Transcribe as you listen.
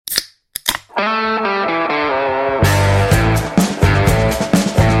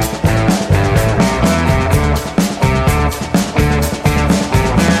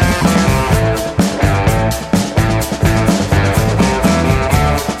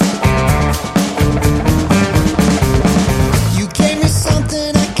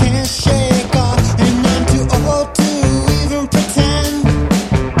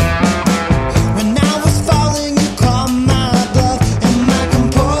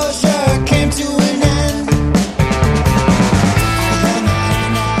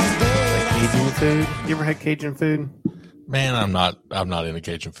You ever had Cajun food? Man, I'm not into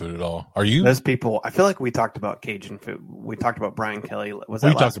Cajun food at all. Are you? Those people, I feel like we talked about Cajun food. We talked about Brian Kelly. Was that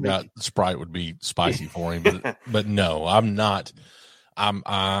we last talked about week? Sprite would be spicy for him, but no, I'm not.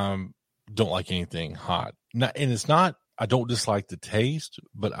 I'm don't like anything hot. And it's not. I don't dislike the taste,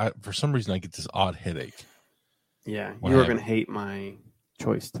 but for some reason I get this odd headache. Yeah, you were going to hate my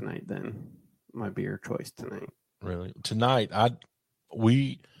choice tonight. Then my beer choice tonight. Really, tonight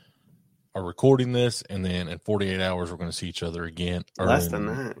we are recording this, and then in 48 hours we're going to see each other again. Less than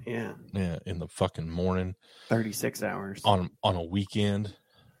that, yeah, in the fucking morning. 36 hours on a weekend.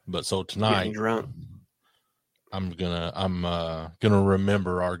 But so tonight, getting drunk. I'm gonna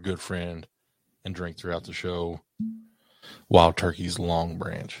remember our good friend and drink throughout the show Wild Turkey's Long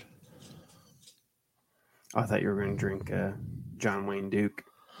Branch. I thought you were going to drink John Wayne Duke.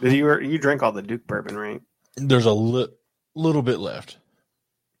 Did you drink all the Duke bourbon, right? There's a little bit left.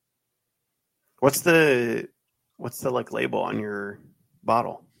 What's the like label on your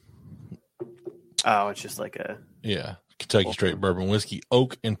bottle? Oh, it's just like a Kentucky Straight Bourbon Whiskey,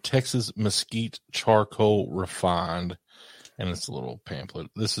 Oak and Texas Mesquite Charcoal Refined, and it's a little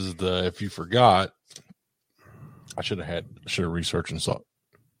pamphlet. This is if you forgot, I should have researched and tell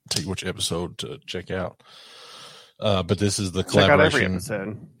you which episode to check out. But this is the collaboration. Check out every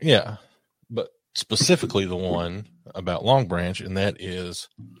episode. Yeah, but specifically the one about Long Branch, and that is,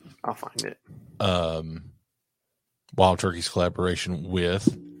 I'll find it. Wild Turkey's collaboration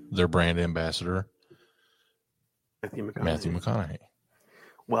with their brand ambassador, Matthew McConaughey.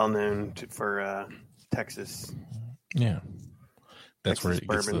 Well known for Texas. Yeah. That's Texas where it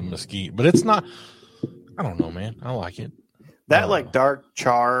gets bourbon. the mesquite. But it's not, I don't know, man. I like it. That like dark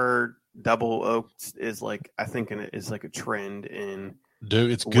char double oaked is like, I think is like a trend in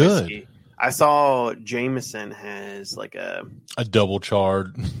dude, it's whiskey. good. I saw Jameson has like a double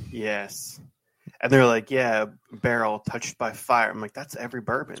charred. Yes. And they're like, yeah, barrel touched by fire. I'm like, that's every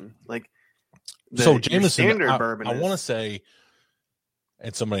bourbon. Like, so Jameson, standard bourbon. I want to say,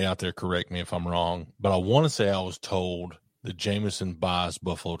 and somebody out there correct me if I'm wrong, but I want to say I was told that Jameson buys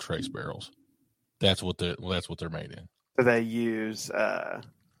Buffalo Trace barrels. That's what they're made in. So they use,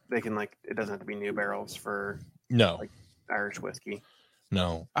 they can like, it doesn't have to be new barrels for like Irish whiskey.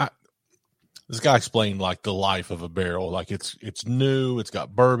 No, this guy explained like the life of a barrel. Like it's new, it's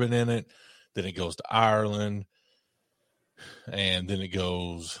got bourbon in it. Then it goes to Ireland, and then it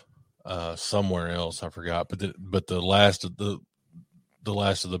goes somewhere else. I forgot, but the last of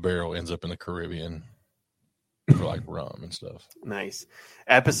the barrel ends up in the Caribbean for like rum and stuff. Nice.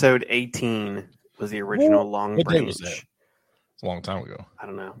 Episode 18 was the original Long What Branch. day was that? It's a long time ago. I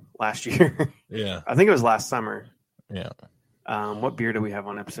don't know. Last year. Yeah, I think it was last summer. yeah. What beer do we have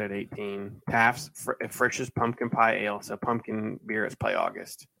on episode 18? Taft's Frisch's Pumpkin Pie Ale. So pumpkin beer is probably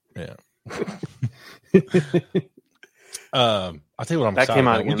August. Yeah. I tell you what, that came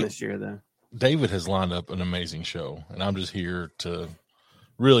out again this year, though. David has lined up an amazing show, and I'm just here to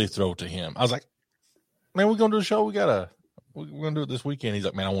really throw it to him. I was like, man, we're gonna do a show. We're gonna do it this weekend. He's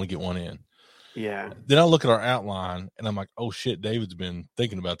like, man, I want to get one in. Yeah. Then I look at our outline, and I'm like, oh shit, David's been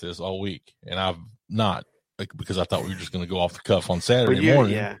thinking about this all week, and I've not, because I thought we were just gonna go off the cuff on Saturday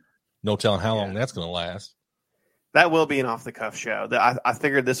morning. Yeah. No telling how long that's gonna last. That will be an off-the-cuff show. I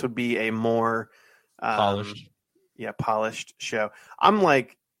figured this would be a more Polished. Polished show. I'm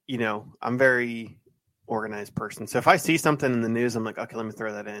like, I'm very organized person. So if I see something in the news, I'm like, okay, let me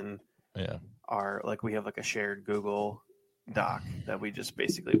throw that in. Yeah. We have like a shared Google Doc that we just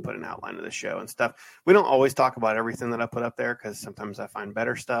basically put an outline of the show and stuff. We don't always talk about everything that I put up there because sometimes I find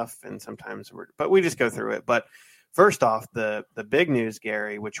better stuff and sometimes but we just go through it. But first off, the big news,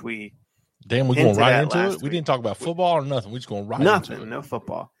 Gary, which we we're going right into it. We didn't talk about football or nothing. We're just going right into it. No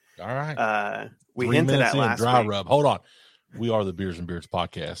football. All right. We 3 hinted minutes at last dry week. rub. Hold on. We are the Beers and Beards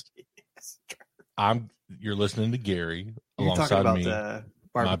podcast. You're listening to Gary alongside me,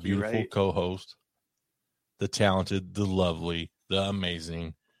 my beautiful co-host, the talented, the lovely, the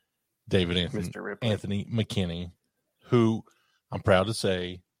amazing David Anthony McKinney, who I'm proud to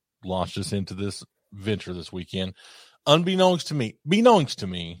say launched us into this venture this weekend. Unbeknownst to me,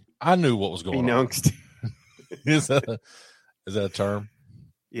 I knew what was going on. Is that a term?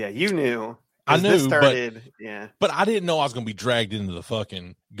 Yeah, you knew. I knew, but I didn't know I was going to be dragged into the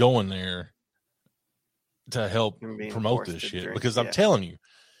fucking going there to help promote this shit. Because I'm telling you,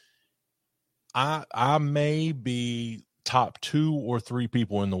 I may be top 2 or 3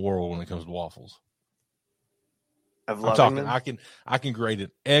 people in the world when it comes to waffles. I'm talking. I can grade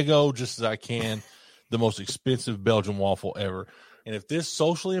an Eggo just as I can the most expensive Belgian waffle ever. And if this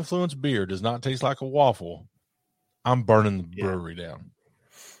socially influenced beer does not taste like a waffle, I'm burning the brewery down.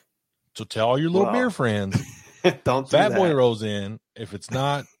 So tell all your little beer friends. Don't do Fat that. Boy rolls in. If it's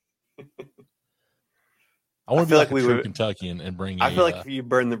not, I want to be like a true Kentuckian and bring. I feel like if you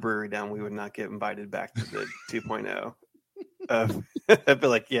burn the brewery down, we would not get invited back to the 2.0. I feel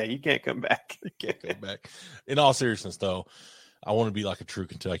like, yeah, you can't come back. You can't come back. In all seriousness, though, I want to be like a true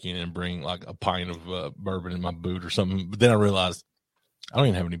Kentuckian and bring like a pint of bourbon in my boot or something. But then I realized I don't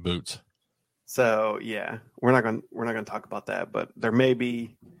even have any boots. So yeah, we're not gonna talk about that. But there may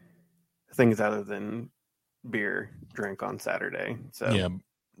be things other than beer drink on Saturday. So yeah,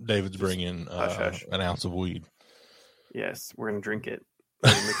 David's bringing an ounce of weed. Yes, we're gonna drink it.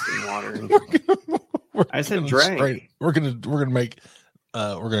 Mix it in water. I said drink. We're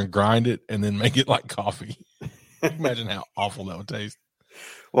gonna grind it and then make it like coffee. Imagine how awful that would taste.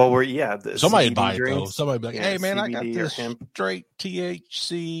 Well, somebody CBD buy it drinks, though. Somebody be like, "Hey man, CBD I got this straight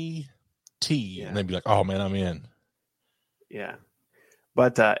THC tea," and they'd be like, "Oh man, I'm in." Yeah,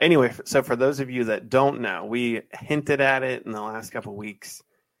 but anyway, so for those of you that don't know, we hinted at it in the last couple of weeks.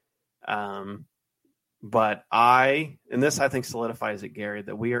 But I think solidifies it, Gary,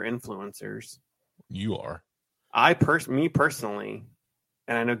 that we are influencers. You are. Me personally,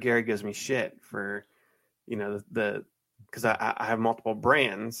 and I know Gary gives me shit for, because I have multiple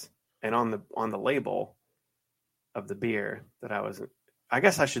brands, and on the label of the beer that I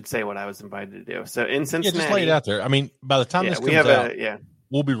guess I should say what I was invited to do. So in Cincinnati, just lay it out there. I mean, by the time this comes out,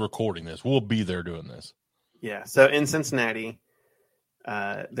 we'll be recording this. We'll be there doing this. Yeah. So in Cincinnati,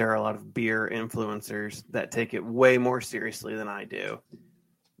 there are a lot of beer influencers that take it way more seriously than I do.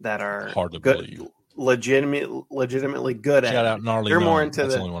 That are hard to good, believe. Legitimately good at it. Shout out Gnarly. They're more into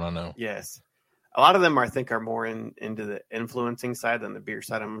That's the only one I know. Yes. A lot of them I think are more into the influencing side than the beer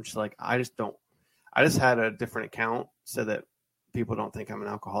side. I'm just like, I just had a different account so that people don't think I'm an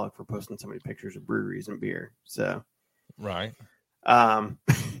alcoholic for posting so many pictures of breweries and beer. So, right.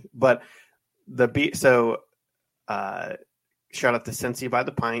 But shout out to Cincy by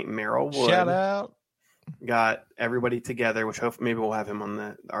the Pint, Merrill Wood. Shout out. Got everybody together, which hopefully maybe we'll have him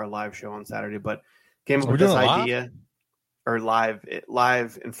on our live show on Saturday, but came up with this idea or live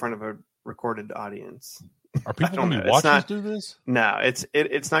in front of a recorded audience. Are people going to be watching us do this? No, it's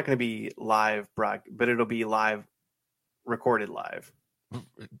not going to be live but it'll be live, recorded live.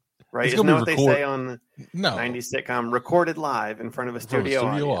 Right? Isn't that what they say on 90s sitcom? Recorded live in front of a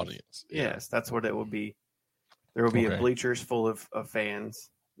studio audience. Yeah. Yes, that's what it will be. There will be a bleachers full of fans.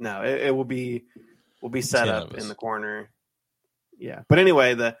 No, it will be set up in the corner. Yeah. But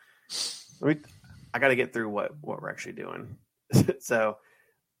anyway, I got to get through what we're actually doing. So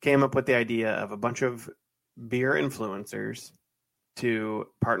came up with the idea of a bunch of beer influencers to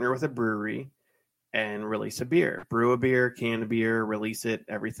partner with a brewery and release a beer, brew a beer, can a beer, release it,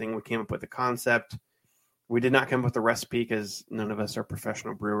 everything. We came up with a concept. We did not come up with a recipe because none of us are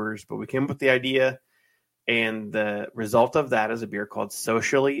professional brewers, but we came up with the idea. And the result of that is a beer called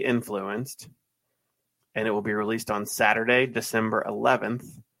Socially Influenced. And it will be released on Saturday, December 11th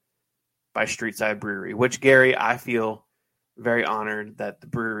by Streetside Brewery, which, Gary, I feel very honored that the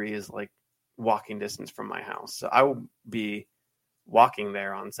brewery is like walking distance from my house. So I will be walking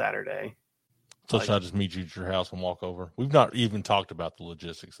there on Saturday. So should I just meet you at your house and walk over? We've not even talked about the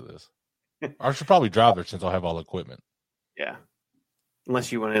logistics of this. I should probably drive there since I'll have all the equipment. Yeah.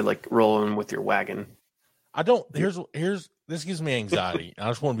 Unless you want to like roll in with your wagon. I don't. This gives me anxiety. I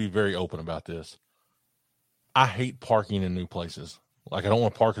just want to be very open about this. I hate parking in new places. Like I don't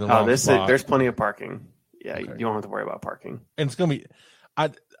want to park in the wrong spot. There's plenty of parking. Yeah, okay. You don't have to worry about parking. And it's gonna be. I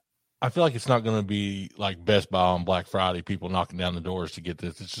feel like it's not gonna be like Best Buy on Black Friday. People knocking down the doors to get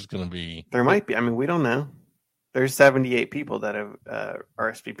this. It's just gonna be. There might be. I mean, we don't know. There's 78 people that have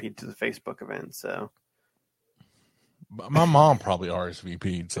RSVP'd to the Facebook event. So. My mom probably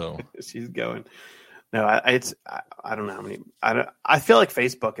RSVP'd. So she's going. No, I don't know how many. I feel like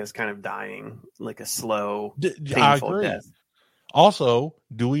Facebook is kind of dying, like a slow, painful death. Also,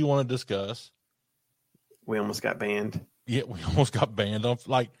 do we want to discuss? We almost got banned. Yeah, we almost got banned on.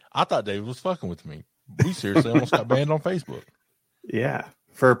 Like I thought David was fucking with me. We seriously almost got banned on Facebook. Yeah,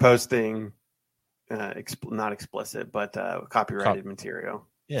 for posting, not explicit, but copyrighted material.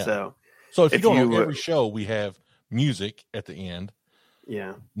 Yeah. So if you go on every show, we have music at the end.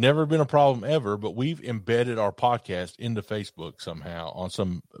 Yeah. Never been a problem ever, but we've embedded our podcast into Facebook somehow on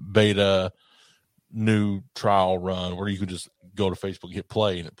some beta new trial run where you can just go to Facebook, hit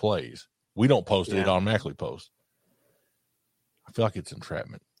play, and it plays. We don't post it, it automatically posts. I feel like it's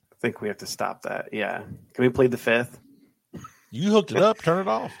entrapment. I think we have to stop that. Yeah. Can we plead the fifth? You hooked it up, turn it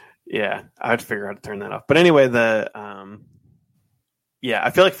off. Yeah. I have to figure out how to turn that off. But anyway,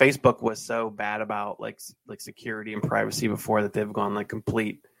 I feel like Facebook was so bad about like security and privacy before that they've gone like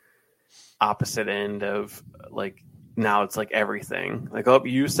complete opposite end of like now it's like everything. Like, oh,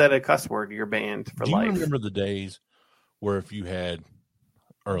 you said a cuss word, you're banned for life. Do you remember the days where if you had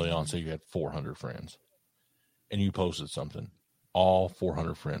early on, say you had 400 friends and you posted something, all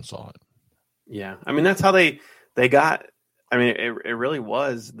 400 friends saw it? Yeah. I mean, that's how they got, I mean, it really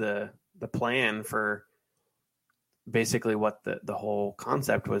was the plan for basically what the whole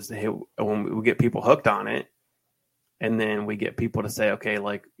concept was. When we get people hooked on it, and then we get people to say, okay,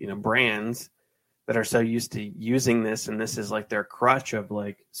 like, you know, brands that are so used to using this, and this is like their crutch of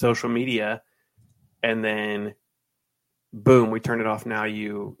like social media, and then boom, we turn it off. Now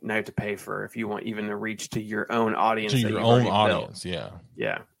you have to pay for if you want even to reach to your own audience. To your own audience, built.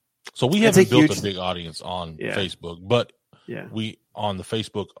 Yeah. So we haven't built a big audience on Facebook, but we on the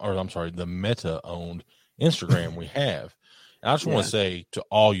Facebook, or I'm sorry, the Meta owned Instagram we have. And I just want to say to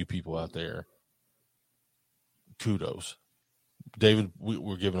all you people out there, kudos. David,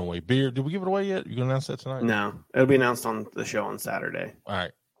 we're giving away beer. Did we give it away yet? You going to announce that tonight? No. It'll be announced on the show on Saturday. All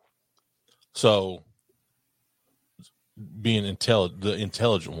right. So being the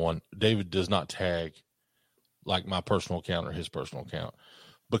intelligent one, David does not tag like my personal account or his personal account,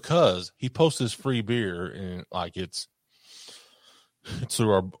 because he posts his free beer and like it's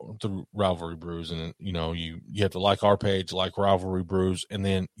through Rivalry Brews, and you know you have to like our page, like Rivalry Brews, and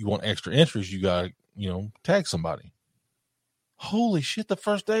then you want extra entries, you got to tag somebody. Holy shit! The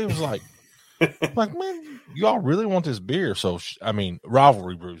first day was like, like, man, y'all really want this beer? So I mean,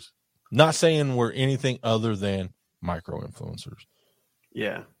 Rivalry Brews. Not saying we're anything other than micro influencers.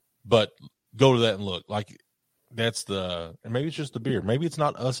 Yeah, but go to that and look. Like that's and maybe it's just the beer. Maybe it's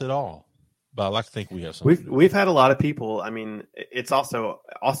not us at all. But I like to think we have something. We've had a lot of people. I mean, it's also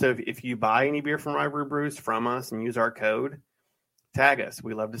if you buy any beer from Rivalry Brews from us and use our code, tag us.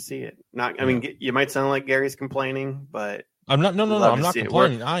 We love to see it. I mean, you might sound like Gary's complaining, but I'm not. No, I'm not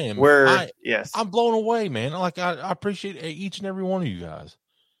complaining. I'm blown away, man. Like I appreciate each and every one of you guys.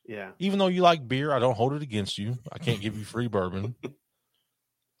 Yeah. Even though you like beer, I don't hold it against you. I can't give you free bourbon.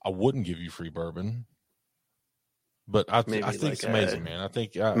 I wouldn't give you free bourbon. But I think it's amazing, man. I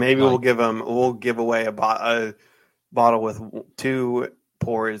think maybe we'll give away a bottle with 2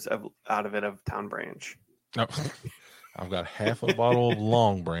 pours out of it of Town Branch. I've got half a bottle of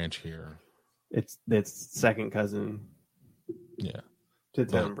Long Branch here. It's second cousin. Yeah, to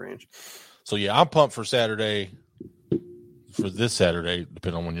Town Branch. So yeah, I'm pumped for Saturday. For this Saturday,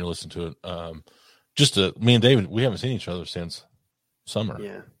 depending on when you listen to it. Me and David, we haven't seen each other since summer.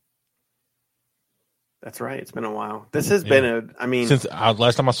 Yeah. That's right. It's been a while. This has been since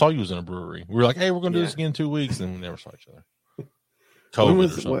last time I saw you was in a brewery. We were like, hey, we're going to do this again in 2 weeks. And we never saw each other. COVID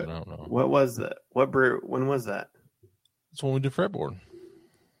or something. I don't know. What was that? When was that? That's when we did Fretboard.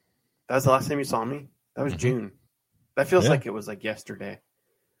 That was the last time you saw me? That was June. That feels like it was like yesterday.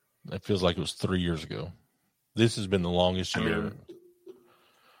 That feels like it was 3 years ago. This has been the longest year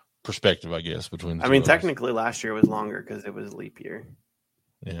perspective, I guess, between the two of us. Technically last year was longer because it was leap year.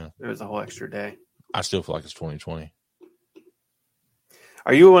 Yeah. There was a whole extra day. I still feel like it's 2020.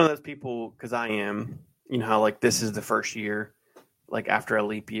 Are you one of those people, because I am, you know how like this is the first year, like after a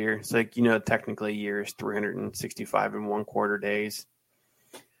leap year. So like, technically a year is 365 and 1/4 days.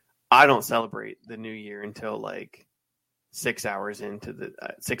 I don't celebrate the new year until like 6 hours into the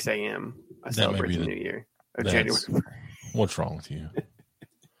 6 a.m. I celebrate the new year. January. What's wrong with you?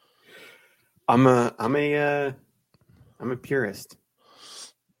 I'm a purist.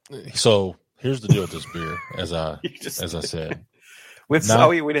 So here's the deal with this beer, as I said. We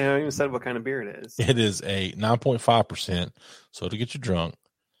haven't even said what kind of beer it is. It is a 9.5%. So to get you drunk,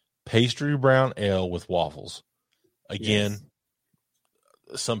 pastry brown ale with waffles. Again,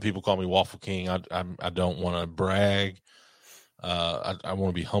 some people call me Waffle King. I don't want to brag. I want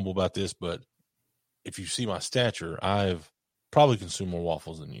to be humble about this, but if you see my stature, I've probably consumed more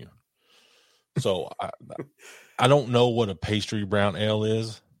waffles than you. So I don't know what a pastry brown ale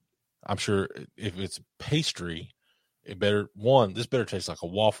is. I'm sure if it's pastry, this better taste like a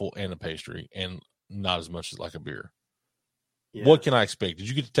waffle and a pastry and not as much as like a beer. Yeah. What can I expect? Did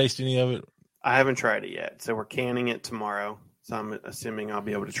you get to taste any of it? I haven't tried it yet. So we're canning it tomorrow. So I'm assuming I'll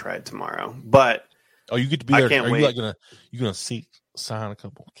be able to try it tomorrow. But you get to be there. Are you like gonna sign a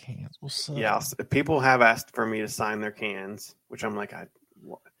couple of cans? What's up? Yeah, people have asked for me to sign their cans, which I'm like,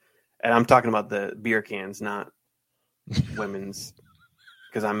 and I'm talking about the beer cans, not women's,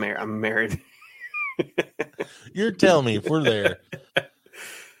 because I'm married. You're telling me if we're there,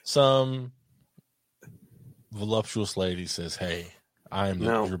 some voluptuous lady says, "Hey, I am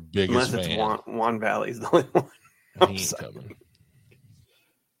your biggest fan." Unless it's Juan Valley's the only one. He ain't coming.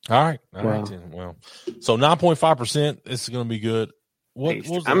 All right. Then. Well, so 9.5%. This is going to be good.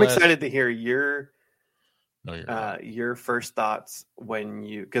 I'm excited to hear your first thoughts when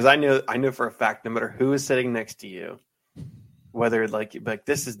because I know for a fact, no matter who is sitting next to you, whether like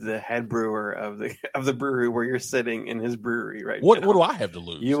this is the head brewer of the brewery where you're sitting in his brewery right now. What do I have to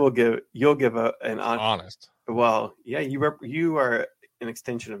lose? You'll give an honest. Well, yeah, you are an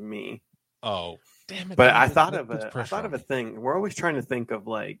extension of me. Oh, damn it! But I thought of a thing. We're always trying to think of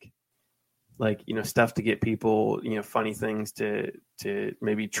like stuff to get people, funny things to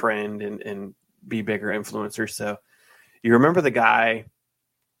maybe trend and be bigger influencers. So you remember the guy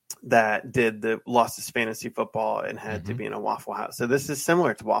that lost his fantasy football and had to be in a Waffle House. So this is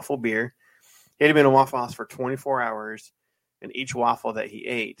similar to waffle beer. He had to be in a Waffle House for 24 hours, and each waffle that he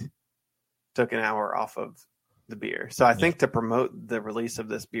ate took an hour off of the beer. So I think to promote the release of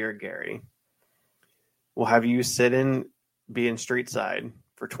this beer, Gary, we'll have you be in Street Side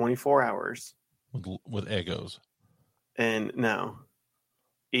for 24 hours. With Eggos. And no,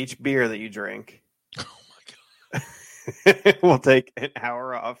 each beer that you drink, oh my God, will take an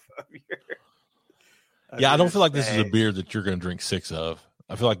hour off of your. I don't feel like this is a beer that you're going to drink 6 of.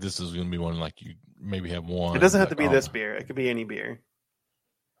 I feel like this is going to be one like you maybe have one. It doesn't have to be this beer. It could be any beer.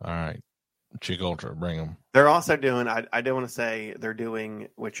 All right. Chick Ultra, bring them. They're also doing, I do want to say they're doing,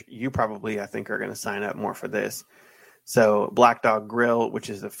 which you probably, I think, are going to sign up more for this. So Black Dog Grill, which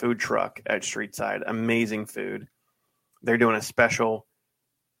is a food truck at Street Side, amazing food. They're doing a special,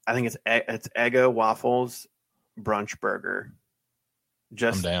 I think it's Eggo waffles brunch burger,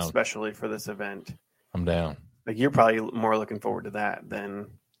 just especially for this event. I'm down. Like you're probably more looking forward to that than.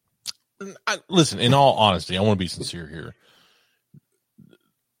 Listen, in all honesty, I want to be sincere here.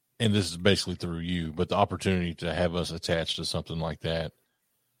 And this is basically through you, but the opportunity to have us attached to something like that,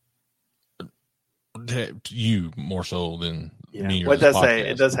 to you more so than me. What does say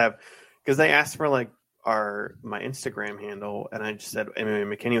it does have, because they asked for like my Instagram handle, and I just said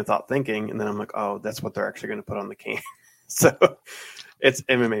MMA McKinney without thinking, and then I'm like, oh, that's what they're actually going to put on the can. So it's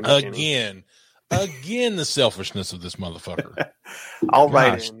MMA McKinney. Again, the selfishness of this motherfucker. I'll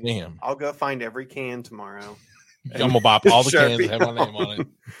write in. Damn. I'll go find every can tomorrow. I'm gonna buy all the cans that have my name on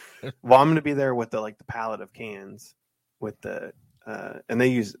it. Well, I'm gonna be there with the pallet of cans with the and they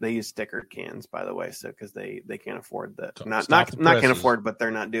use stickered cans, by the way, so because they can't afford not can't afford, but they're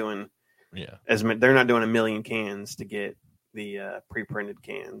not doing they're not doing a million cans to get the pre-printed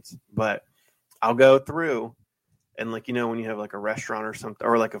cans. But I'll go through and when you have like a restaurant or something,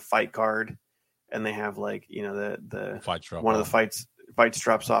 or like a fight card, and they have the fight strap one of the fight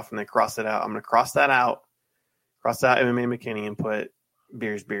drops off and they cross it out. I'm gonna cross out MMA McKinney and put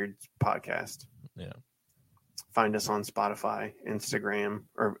Beers Beards podcast. Yeah. Find us on Spotify, Instagram,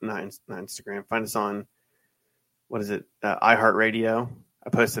 or not Instagram. Find us on, what is it? iHeartRadio. I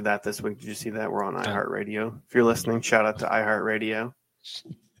posted that this week. Did you see that? We're on iHeartRadio. If you're listening, shout out to iHeartRadio.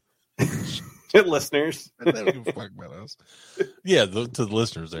 Listeners. They don't give a fuck about us. Yeah, to the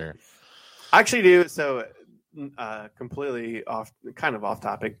listeners there. I actually do. So completely off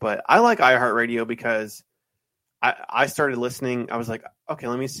topic, but I like iHeartRadio because I started listening. I was like, okay,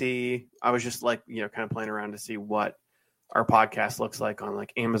 let me see. I was just like, kind of playing around to see what our podcast looks like on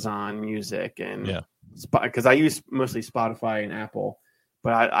like Amazon Music and because I use mostly Spotify and Apple,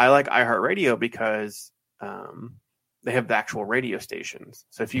 but I like iHeartRadio because they have the actual radio stations.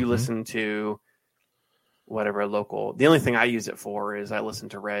 So if you listen to whatever local, the only thing I use it for is I listen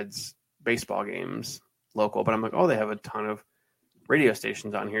to Reds baseball games local, but I'm like, oh, they have a ton of radio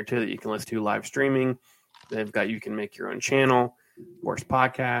stations on here too that you can listen to live streaming. They've got, you can make your own channel, Worst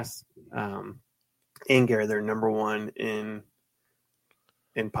Podcasts. And Gary, they're number one in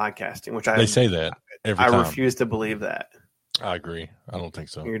podcasting, which they say that every time. I refuse to believe that. I agree. I don't think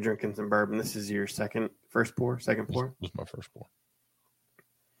so. You're drinking some bourbon. This is your second pour? This was my first pour.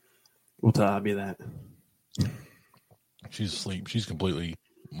 We'll tell Abby that. She's asleep. She's completely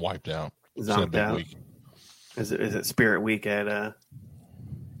wiped out. Zonked out. Week. Is it Spirit Week at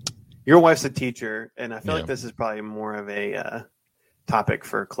your wife's a teacher, and I feel like this is probably more of a topic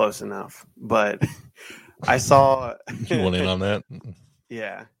for Close Enough. But I saw you went in on that.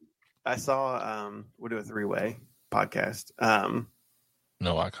 Yeah, I saw. We'll do a 3-way podcast.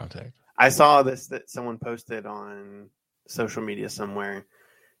 No eye contact. I saw this that someone posted on social media somewhere.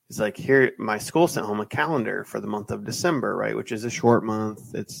 It's like, here, my school sent home a calendar for the month of December, right? Which is a short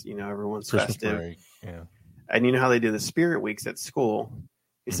month. It's everyone's Christmas festive. Break. Yeah, and you know how they do the Spirit Weeks at school.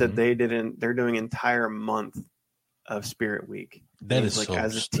 He said they're doing an entire month of Spirit Week. That is like, so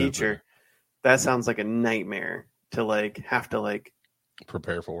as a stupid. teacher, that sounds like a nightmare to have to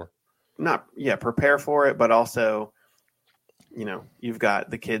prepare for. Prepare for it, but also you've got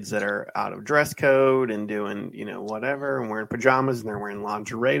the kids that are out of dress code and doing, whatever, and wearing pajamas, and they're wearing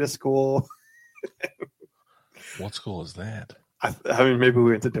lingerie to school. What school is that? I mean, maybe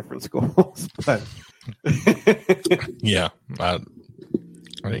we went to different schools, but yeah, I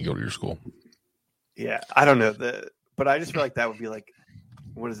didn't go to your school. Yeah, I don't know but I just feel like that would be like,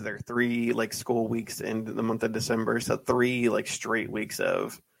 what is there? 3 like school weeks in the month of December, so 3 like straight weeks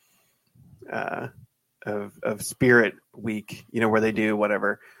of Spirit Week, where they do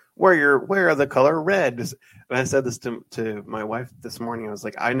whatever. Wear the color red. And I said this to my wife this morning. I was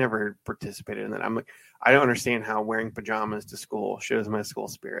like, I never participated in that. I'm like, I don't understand how wearing pajamas to school shows my school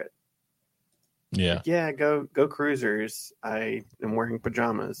spirit. Yeah. Like, yeah, go Cruisers. I am wearing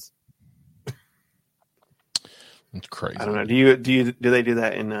pajamas. It's crazy. I don't know. Do they do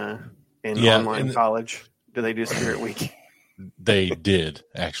that in online college? Do they do Spirit Week? They did,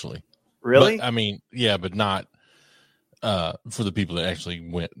 actually. Really? But, I mean, yeah, but not for the people that actually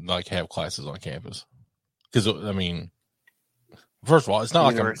went, like, have classes on campus. Because, I mean, first of all, it's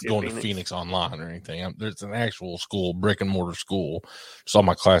not University like I'm going to Phoenix online or anything. There's an actual school, brick and mortar school. So all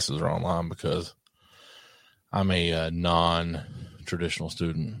my classes are online because I'm a non-traditional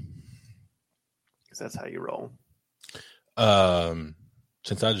student. Because that's how you roll.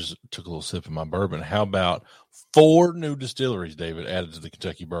 Since I just took a little sip of my bourbon, how about 4 new distilleries, David, added to the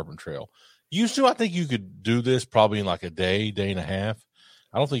Kentucky Bourbon Trail? Used to, I think you could do this probably in like a day and a half.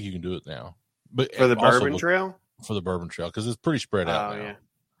 I don't think you can do it now. But for the Bourbon Trail? For the Bourbon Trail, because it's pretty spread out now.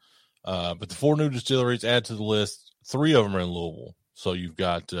 Yeah. But the 4 new distilleries added to the list. 3 of them are in Louisville. So you've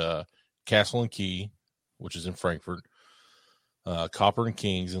got Castle and Key, which is in Frankfort, Copper and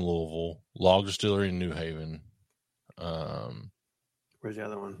Kings in Louisville, Log Distillery in New Haven. Where's the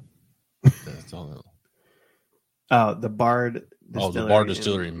other one? That's all. The Bard Distillery. Oh, the Bard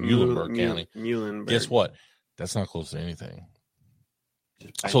Distillery in Muhlenberg County. Muhlenberg. Guess what? That's not close to anything.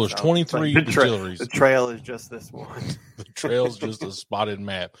 So there's 23 distilleries. The trail is just this one. The trail is just a spotted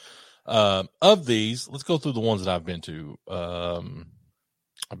map. Of these, let's go through the ones that I've been to.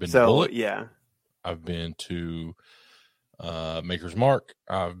 I've been to Bullet. Yeah. I've been to Maker's Mark.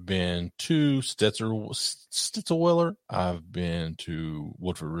 I've been to Stitzelweller. I've been to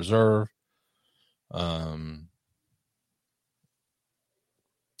Woodford Reserve. I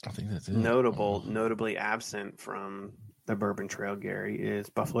think that's it. Notably absent from the Bourbon Trail, Gary, is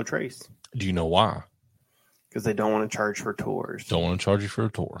Buffalo Trace. Do you know why? Because they don't want to charge for tours. Don't want to charge you for a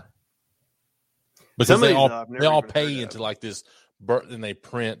tour. Because they all pay into like this, and they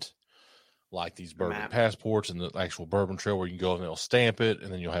print like these bourbon passports and the actual Bourbon Trail where you can go and they'll stamp it,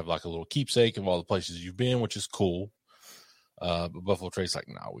 and then you'll have like a little keepsake of all the places you've been, which is cool. But Buffalo Trace, like,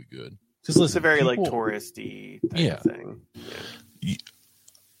 nah, we good. Because it's a very like touristy type of thing. Yeah.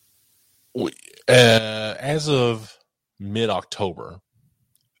 As of mid-October,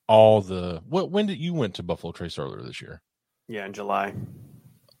 when did you went to Buffalo Trace earlier this year? Yeah, in July.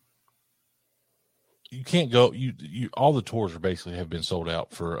 You can't go. You all the tours are basically have been sold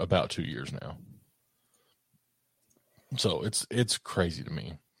out for about 2 years now. So it's crazy to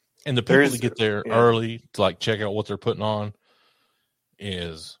me. And the people that get there early to like check out what they're putting on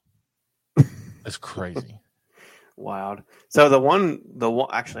it's crazy. Wild. So the one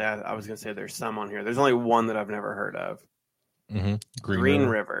actually I was gonna say there's some on here. There's only one that I've never heard of. Mm-hmm. Green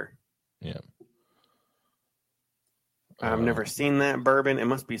River. Yeah. I've never seen that bourbon. It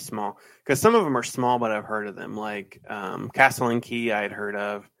must be small because some of them are small, but I've heard of them. Like Castle and Key, I had heard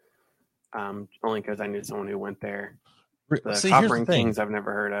of only because I knew someone who went there. The Copper and Kings, I've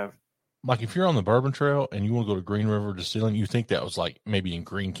never heard of. Like if you're on the Bourbon Trail and you want to go to Green River Distilling, you think that was like maybe in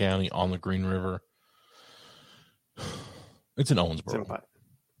Greene County on the Green River. It's in Owensboro.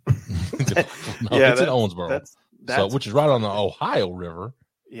 It's in Owensboro, which is right on the Ohio River.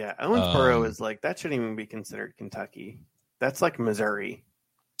 Yeah, Owensboro is like that shouldn't even be considered Kentucky. That's like Missouri.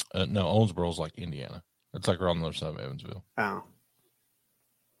 No, Owensboro is like Indiana. It's like right on the other side of Evansville. Oh,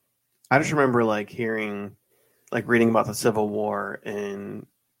 I just remember like reading about the Civil War and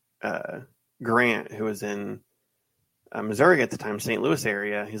Grant, who was in Missouri at the time, St. Louis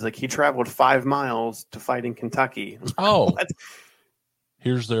area. He's like he traveled 5 miles to fight in Kentucky. Oh, what?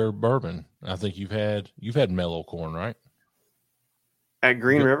 Here's their bourbon. I think you've had Mellow Corn, right? At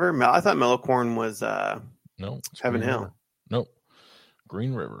Green River? I thought Mellow Corn was no, Heaven Hill. River. Nope.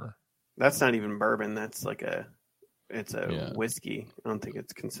 Green River. That's not even bourbon. That's like it's a whiskey. I don't think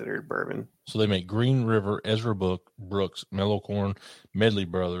it's considered bourbon. So they make Green River, Ezra Brooks, Mellow Corn, Medley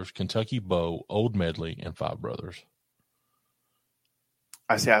Brothers, Kentucky Bow, Old Medley, and Five Brothers.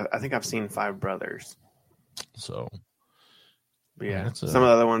 I see. I think I've seen Five Brothers. So, but yeah, some of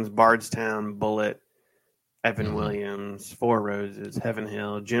the other ones: Bardstown, Bullet, Evan Williams, Four Roses, Heaven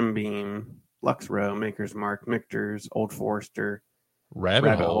Hill, Jim Beam, Lux Row, Maker's Mark, Michter's, Old Forester,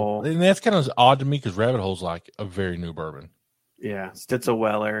 Rabbit Hole. And that's kind of odd to me because Rabbit Hole's like a very new bourbon. Yeah. Stitzel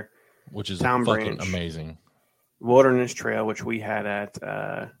Weller, which is Town fucking Branch, amazing. Wilderness Trail, which we had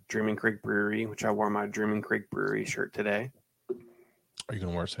at Dreaming Creek Brewery, which I wore my Dreaming Creek Brewery shirt today. Are you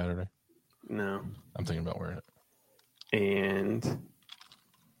going to wear it Saturday? No. I'm thinking about wearing it. And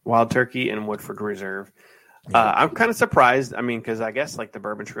Wild Turkey and Woodford Reserve. I'm kind of surprised. I mean, because I guess like the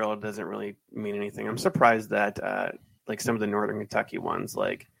Bourbon Trail doesn't really mean anything. I'm surprised that like some of the Northern Kentucky ones,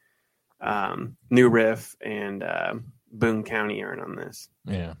 like New Riff and Boone County, aren't on this.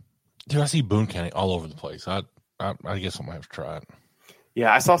 Yeah, dude, I see Boone County all over the place. I guess I'm gonna have to try it.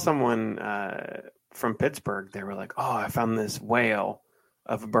 Yeah, I saw someone from Pittsburgh. They were like, "Oh, I found this whale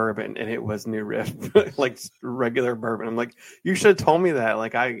of bourbon," and it was New Riff, like regular bourbon. I'm like, you should have told me that.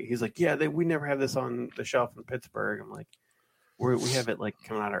 Like, he's like, yeah, we never have this on the shelf in Pittsburgh. I'm like, we have it like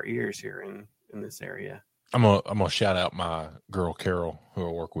coming out our ears here in this area. I'm gonna shout out my girl Carol, who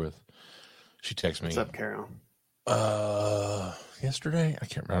I work with. She texted me. What's up, Carol? Yesterday, I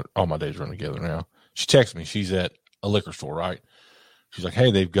can't remember. All my days run together now. She texted me. She's at a liquor store, right? She's like,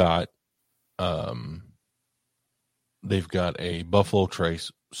 hey, they've got a Buffalo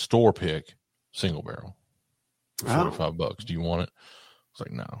Trace store pick single barrel for $45. Do you want it? I was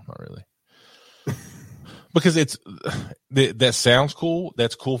like, no, not really. Because it's that sounds cool.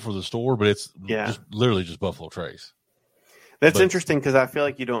 That's cool for the store, but it's just literally just Buffalo Trace. That's interesting because I feel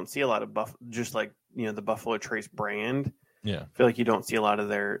like you don't see a lot of just like, the Buffalo Trace brand. Yeah. I feel like you don't see a lot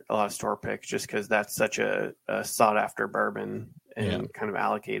of store picks just because that's such a sought after bourbon and kind of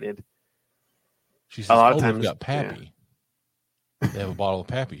allocated. She says, a lot of times, got Pappy. Yeah. They have a bottle of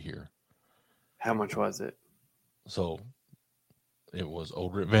Pappy here. How much was it? So it was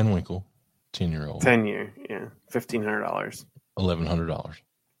Old Rip Van Winkle, 10-year-old. 10-year, yeah. $1,500. $1,100.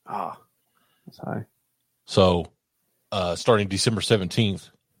 Ah, that's high. So starting December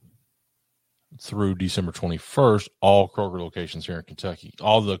 17th through December 21st, all Kroger locations here in Kentucky,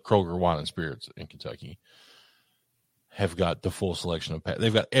 all the Kroger Wine and Spirits in Kentucky have got the full selection of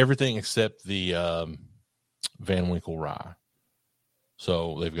They've got everything except the Van Winkle Rye.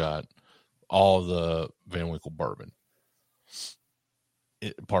 So they've got all the Van Winkle bourbon.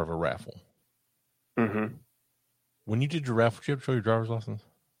 Part of a raffle. Mm-hmm. When you did your raffle, did you have to show your driver's license?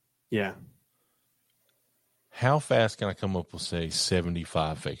 Yeah. How fast can I come up with, say,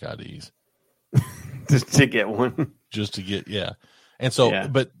 75 fake IDs? Just to get one? Just to get, yeah. And so,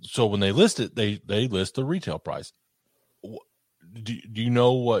 so when they list it, they list the retail price. Do you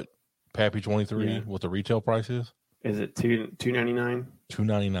know what Pappy 23, what the retail price is? Is it $2.99?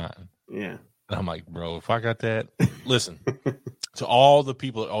 $2.99. Yeah. And I'm like, bro, if I got that, listen, to all the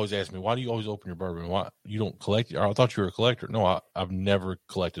people that always ask me, why do you always open your bourbon? Why you don't collect it? I thought you were a collector. No, I've never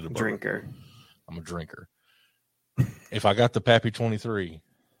collected a bourbon. Drinker. I'm a drinker. If I got the Pappy 23,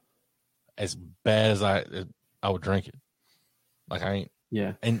 as bad as I would drink it. Like I ain't.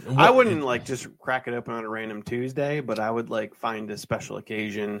 Yeah. And I wouldn't like just crack it open on a random Tuesday, but I would like find a special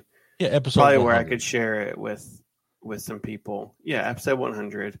occasion. Yeah, episode probably 100. Where I could share it with some people. Yeah, episode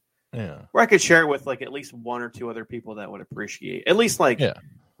 100. Yeah. Where I could share it with like at least one or two other people that would appreciate. At least like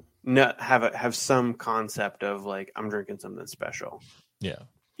have some concept of like I'm drinking something special. Yeah.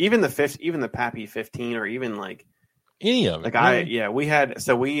 Even the Pappy 15 or even like any of it. Like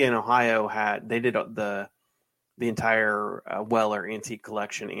we in Ohio they did the entire Weller antique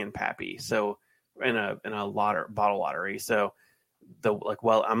collection and Pappy. So in a bottle lottery. So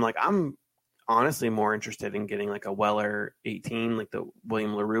I'm honestly more interested in getting like a Weller 18, like the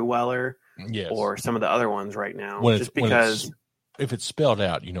William LaRue Weller, or some of the other ones right now. Just because if it's spelled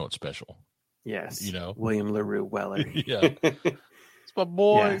out, it's special. Yes, William LaRue Weller. Yeah, it's my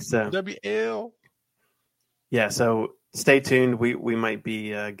boy. WL. Yeah, so stay tuned. We might be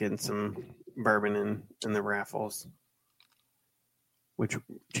getting some bourbon in the raffles, which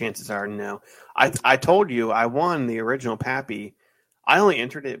chances are no. I told you I won the original Pappy. I only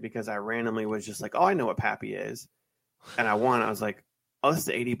entered it because I randomly was just like, oh, I know what Pappy is. And I won. I was like, oh, this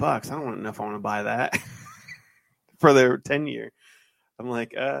is $80. I don't know if I want to buy that for their 10-year. I'm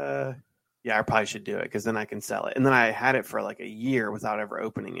like, yeah, I probably should do it because then I can sell it. And then I had it for like a year without ever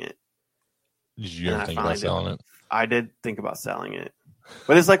opening it. Did you ever think about selling it? I did think about selling it.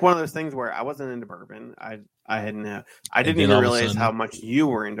 But it's like one of those things where I wasn't into bourbon. I didn't even realize how much you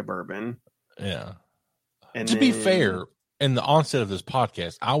were into bourbon. Yeah. And to be fair, in the onset of this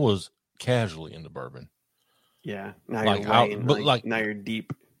podcast, I was casually into bourbon. Yeah. Now now you're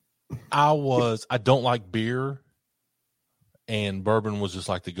deep. I don't like beer, and bourbon was just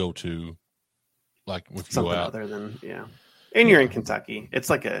like the go-to Like if you something go out. Other than and you're in Kentucky, it's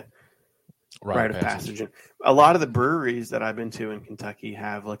like a rite of passage. A lot of the breweries that I've been to in Kentucky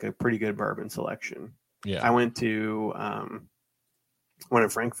have like a pretty good bourbon selection. Yeah, I went to one in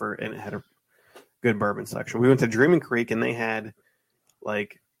Frankfurt and it had a good bourbon selection. We went to Dreaming Creek and they had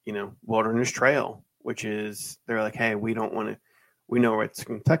like Wilderness Trail, which is they're like, hey, we know it's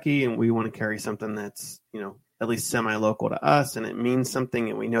Kentucky and we want to carry something that's at least semi-local to us and it means something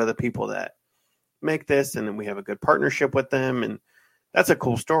and we know the people that make this and then we have a good partnership with them and that's a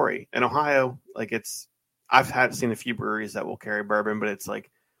cool story. In Ohio, like I've seen a few breweries that will carry bourbon, but it's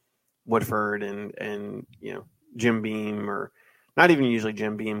like Woodford and Jim Beam, or not even usually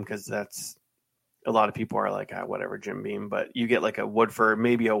Jim Beam because that's a lot of people are like whatever Jim Beam, but you get like a Woodford,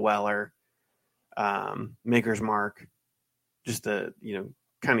 maybe a Weller, Maker's Mark, just kind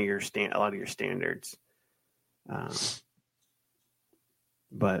of a lot of your standards.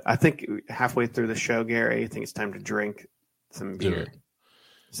 But I think halfway through the show, Gary, I think it's time to drink some beer.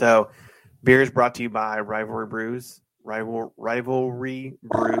 So beer is brought to you by Rivalry Brews,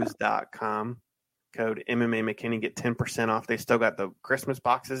 rivalrybrews.com. Code MMA McKinney, get 10% off. They still got the Christmas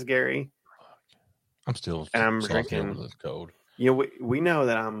boxes, Gary. I'm still I'm drinking over this code. We know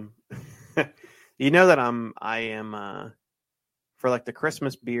that I'm I am for like the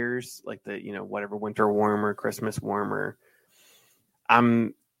Christmas beers, like the whatever winter warmer, Christmas warmer.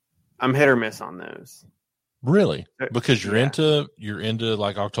 I'm hit or miss on those. Really? Because you're into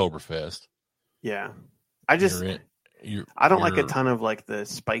like Oktoberfest. Yeah. I just I don't like a ton of like the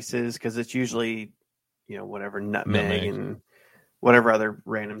spices because it's usually whatever nutmeg and whatever other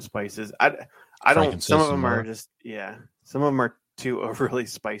random spices. I don't. Some of them are just some of them are too overly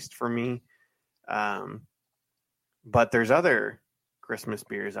spiced for me. But there's other Christmas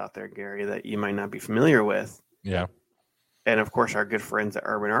beers out there, Gary, that you might not be familiar with. Yeah. And of course, our good friends at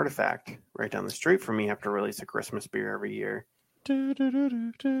Urban Artifact, right down the street from me, have to release a Christmas beer every year. And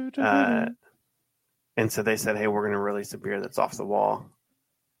so they said, "Hey, we're going to release a beer that's off the wall.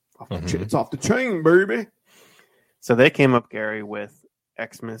 It's off the chain, baby." So they came up, Gary, with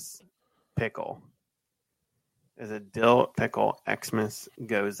Xmas Pickle. It's a dill pickle Xmas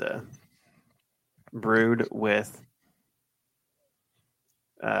Goza, brewed with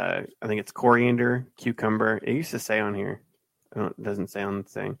I think it's coriander, cucumber. It used to say on here. It doesn't say on the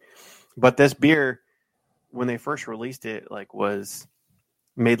thing. But this beer, when they first released it, like was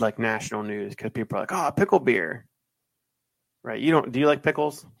made like national news because people are like, "Oh, pickle beer." Right. Do you like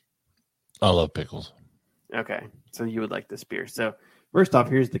pickles? I love pickles. Okay. So you would like this beer. So first off,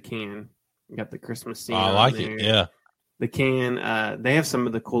 here's the can. You got the Christmas scene. I like it. Yeah. The can, they have some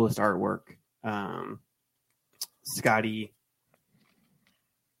of the coolest artwork. Scotty,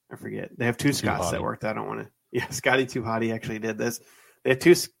 I forget. They have two Scots that worked. I don't want to. Yeah, Scotty Too Hottie actually did this. They have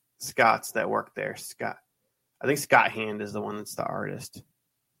two Scots that work there. I think Scott Hand is the one that's the artist.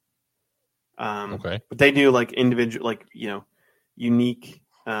 Okay. But they do like individual, like unique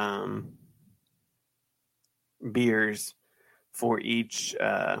beers for each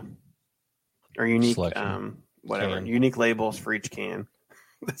or unique can. Unique labels for each can.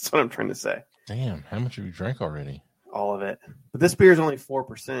 That's what I'm trying to say. Damn, how much have you drank already? All of it. But this beer is only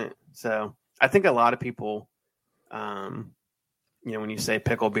 4%. So I think a lot of people, when you say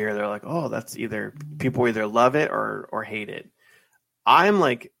pickle beer, they're like, oh, that's people either love it or hate it. I'm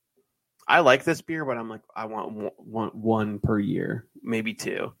like, I like this beer, but I'm like, I want one per year, maybe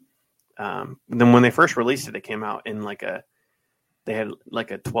two. Then when they first released it, it came out in they had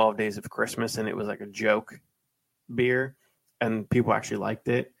like a 12 Days of Christmas, and it was like a joke beer, and people actually liked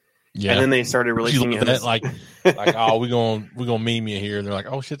it. Yeah. And then they started releasing it like oh, we're gonna meme you here, and they're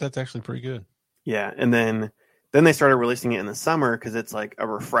like, oh shit, that's actually pretty good. Yeah, and then they started releasing it in the summer because it's like a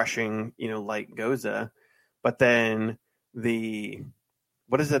refreshing, light Goza. But then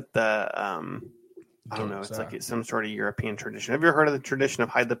what is it? I don't know. It's like some sort of European tradition. Have you ever heard of the tradition of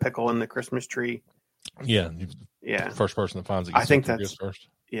hide the pickle in the Christmas tree? Yeah. Yeah. The first person that finds it. I think that's first.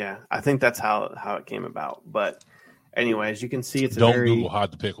 Yeah, I think that's how it came about. But anyway, as you can see, it's don't Google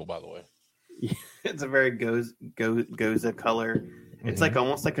hide the pickle, by the way. It's a very Goza color. It's like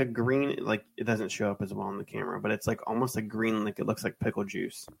almost like a green. Like it doesn't show up as well on the camera, but it's like almost a green. Like it looks like pickle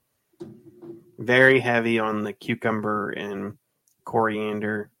juice. Very heavy on the cucumber and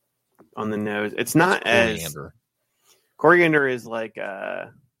coriander on the nose. It's not coriander. Coriander is like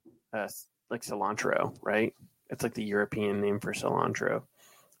cilantro, right? It's like the European name for cilantro.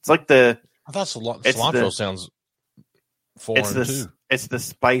 It's like I thought cilantro sounds foreign too. It's the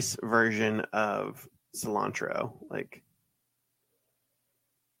spice version of cilantro. Like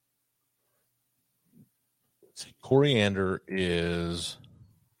coriander is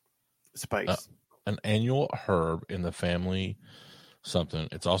spice. an annual herb in the family something.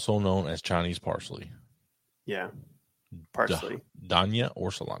 It's also known as Chinese parsley. Yeah. Parsley. Dania or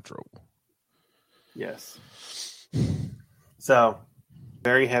cilantro. Yes. So,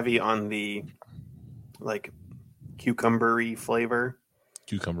 very heavy on the like cucumbery flavor.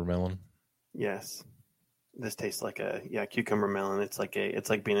 Cucumber melon. Yes. This tastes like cucumber melon. It's like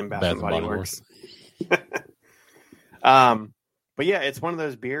being in Bath and Body Works. But yeah, it's one of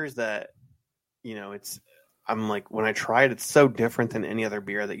those beers that, I'm like, when I try it, it's so different than any other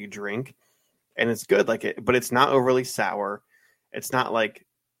beer that you drink, and it's good. But it's not overly sour. It's not like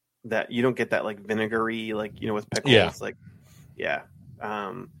that. You don't get that like vinegary, with pickles. Yeah. Like, yeah.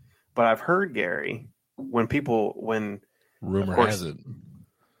 But I've heard, Gary, when rumor has it,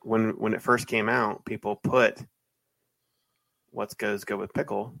 when it first came out, people put what's go with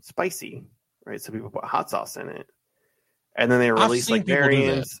pickle spicy, right? So people put hot sauce in it, and then they released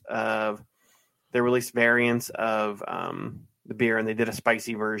variants of the beer, and they did a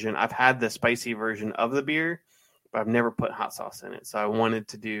spicy version. I've had the spicy version of the beer, but I've never put hot sauce in it. So I wanted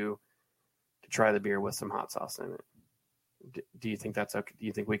to try the beer with some hot sauce in it. Do you think that's okay? Do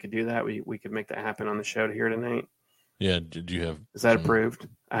you think we could do that? We could make that happen on the show here tonight. Yeah. Did you have? Is that approved?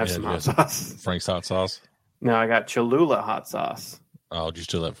 I have some hot sauce. Frank's hot sauce. No, I got Cholula hot sauce. Oh, did you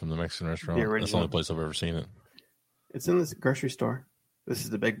steal that from the Mexican restaurant? That's the only place I've ever seen it. It's in this grocery store. This is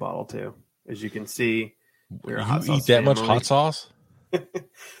the big bottle too, as you can see. You eat that much hot sauce?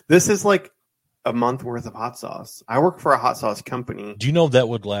 This is like a month worth of hot sauce. I work for a hot sauce company. Do you know that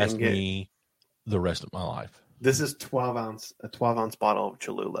would last me the rest of my life? This is a 12 ounce bottle of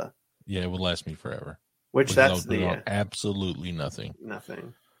Cholula. Yeah, it would last me forever. Which that's absolutely nothing.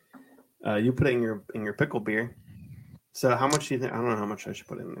 Nothing. You put it in your pickle beer. So how much do you think? I don't know how much I should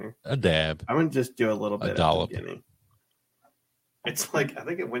put in there. A dab. I'm gonna just do a little bit. A dollop. At the beginning. It's like I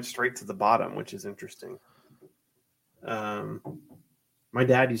think it went straight to the bottom, which is interesting. My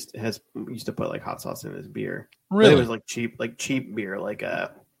dad used to put like hot sauce in his beer. Really? But it was cheap beer, like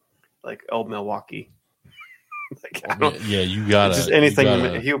Old Milwaukee. You gotta just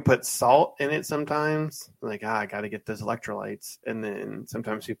anything. He would put salt in it sometimes. Like I got to get those electrolytes, and then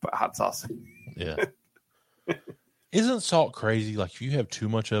sometimes he put hot sauce in. Yeah. Isn't salt crazy? Like if you have too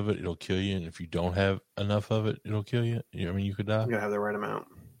much of it, it'll kill you, and if you don't have enough of it, it'll kill you. I mean, you could die. You gotta have the right amount.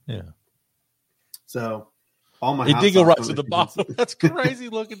 Yeah. So all my it did go right to the bottom. That's crazy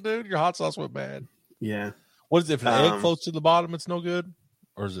looking, dude. Your hot sauce went bad. Yeah. What is it? If an egg floats to the bottom, it's no good,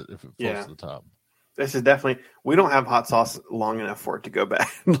 or is it if it floats to the top? This is definitely. We don't have hot sauce long enough for it to go bad.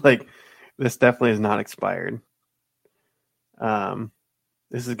 Like this definitely is not expired.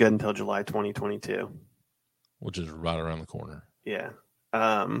 This is good until July 2022. Which is right around the corner. Yeah.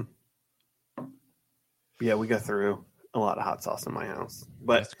 Yeah, we go through a lot of hot sauce in my house.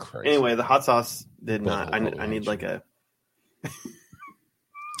 But anyway, the hot sauce did not. I need like a.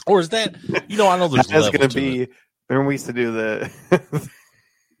 Or is that? I know there's. That's going to be. Remember we used to do the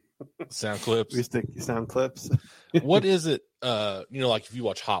sound clips. We used to sound clips. What is it? Like if you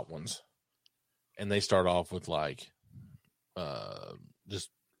watch Hot Ones, and they start off with like, just.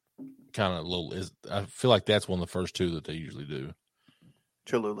 Kind of little I feel like that's one of the first two that they usually do.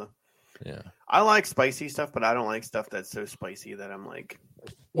 Cholula. Yeah. I like spicy stuff, but I don't like stuff that's so spicy that I'm like.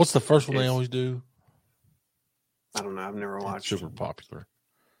 What's the first one they always do? I don't know. I've never watched. Super popular.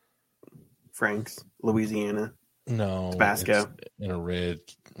 Frank's, Louisiana. No. Tabasco. In a red.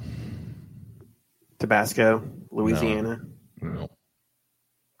 Tabasco, Louisiana. No.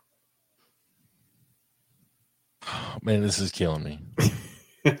 Man, this is killing me.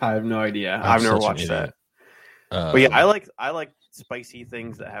 I have no idea. I've never watched that. But yeah, I like spicy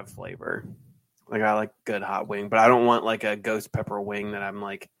things that have flavor. Like I like good hot wing, but I don't want like a ghost pepper wing that I'm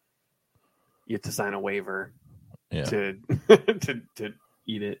like you have to sign a waiver to to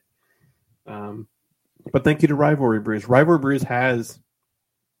eat it. But thank you to Rivalry Brews. Rivalry Brews has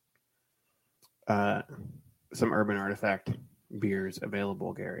some Urban Artifact beers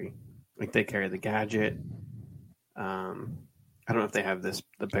available, Gary. Like they carry the Gadget. I don't know if they have the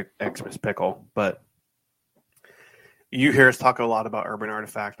Xmas Pickle, but you hear us talk a lot about Urban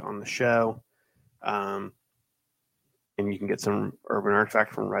Artifact on the show. And you can get some Urban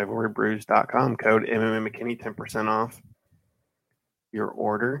Artifact from rivalrybrews.com. Code MMA McKinney, 10% off your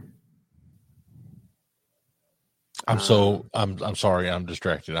order. I'm sorry, I'm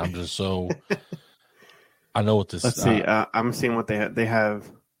distracted. I'm just so I know what this Let's see. I'm seeing what they have. They have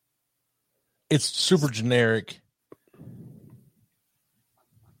it's super generic.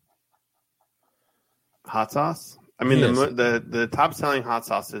 Hot sauce? I mean, yes. the top selling hot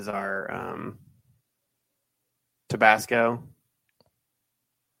sauces are Tabasco,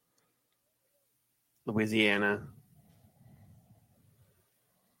 Louisiana.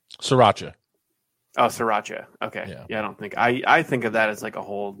 Sriracha. Oh, sriracha. Okay. Yeah, I don't think I think of that as like a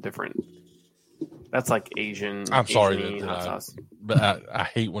whole different. That's like Asian. I'm sorry Asian-y hot sauce. But I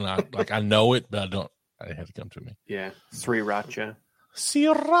hate when I know it, but I don't. It had to come to me. Yeah, sriracha.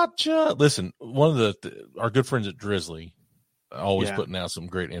 Sriracha. Listen, one of our good friends at Drizzly, always putting out some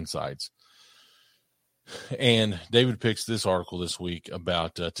great insights. And David picks this article this week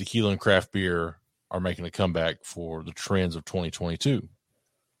about tequila and craft beer are making a comeback for the trends of 2022.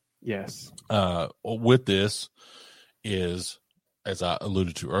 Yes. With this is, as I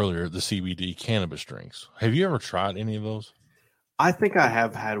alluded to earlier, the CBD cannabis drinks. Have you ever tried any of those? I think I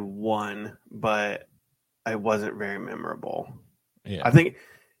have had one, but it wasn't very memorable. Yeah. I think,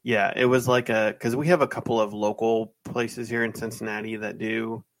 it was like because we have a couple of local places here in Cincinnati that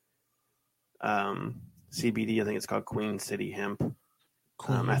do CBD. I think it's called Queen City Hemp.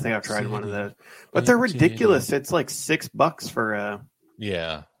 I think I've tried one of those, but they're ridiculous. It's like $6 for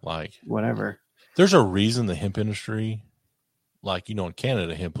like whatever. There's a reason the hemp industry, like, in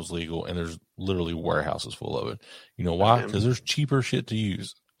Canada, hemp was legal and there's literally warehouses full of it. You know why? Because there's cheaper shit to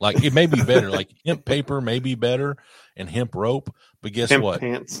use. Like, it may be better. Like, hemp paper may be better and hemp rope, but guess hemp what?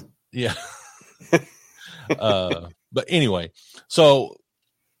 Pants. Yeah. But anyway, so,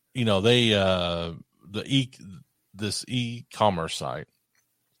 they, this e-commerce site.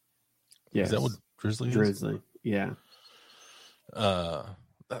 Yes. Is that what Drizzly is? Drizzly. Yeah.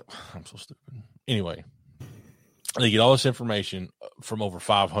 I'm so stupid. Anyway, they get all this information from over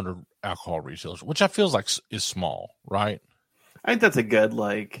 500 alcohol retailers, which I feel like is small, right? I think that's a good,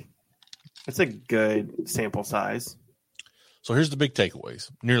 it's a good sample size. So here's the big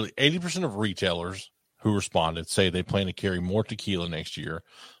takeaways. Nearly 80% of retailers who responded say they plan to carry more tequila next year,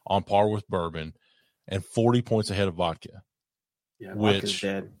 on par with bourbon, and 40 points ahead of vodka. Yeah, vodka's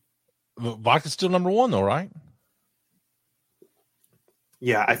dead. Vodka's still number one, though, right?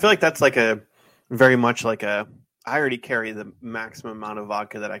 Yeah, I feel like that's very much I already carry the maximum amount of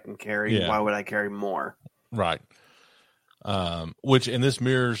vodka that I can carry. Yeah. Why would I carry more? Right. And this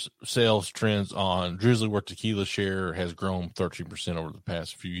mirrors sales trends on Drizzly, where tequila share has grown 13% over the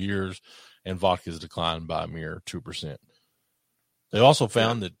past few years, and vodka has declined by a mere 2%. They also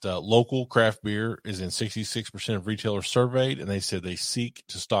found that local craft beer is in 66% of retailers surveyed, and they said they seek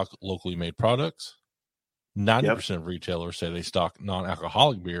to stock locally made products. 90% of retailers say they stock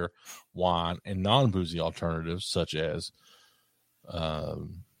non-alcoholic beer, wine, and non-boozy alternatives such as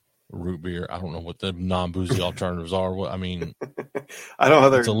root beer. I don't know what the non-boozy alternatives are. I don't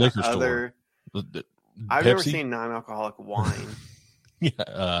know. It's a liquor store. I've never seen non-alcoholic wine.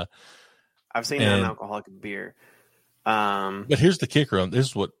 Yeah, I've seen non-alcoholic beer. But here's the kicker. This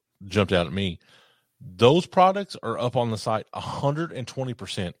is what jumped out at me. Those products are up on the site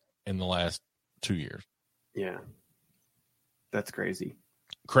 120% in the last 2 years. Yeah, that's crazy.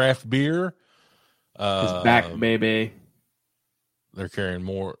 Craft beer is back, baby. They're carrying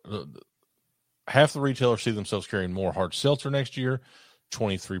more. Half the retailers see themselves carrying more hard seltzer next year.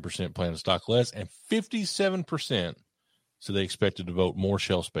 23% plan to stock less, and 57% so they expect to devote more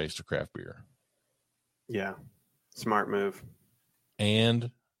shelf space to craft beer. Yeah, smart move.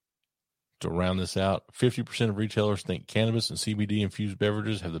 And to round this out, 50% of retailers think cannabis and CBD infused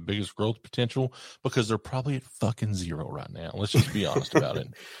beverages have the biggest growth potential because they're probably at fucking zero right now. Let's just be honest about it.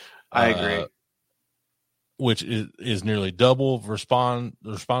 I agree. Which is nearly double the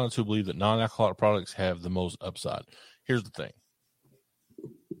respondents who believe that non-alcoholic products have the most upside. Here's the thing.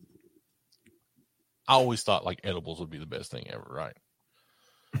 I always thought edibles would be the best thing ever, right?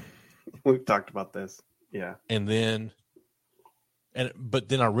 We've talked about this. Yeah. But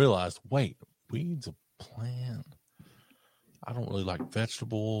then I realized, wait, weed's a plant. I don't really like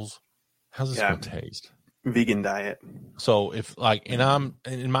vegetables. How's this going to taste? Vegan diet. So if and I'm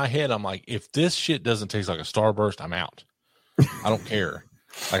in my head, I'm like, if this shit doesn't taste like a Starburst, I'm out. I don't care.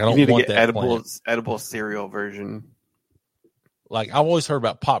 I don't need to want get that edible cereal version. I've always heard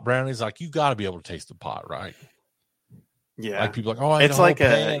about pot brownies. You got to be able to taste the pot, right? Yeah. People I it's like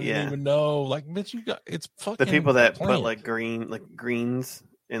I didn't even know. Bitch, you got it's fucking the people that put greens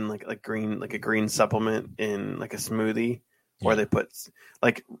in a green supplement in a smoothie, or they put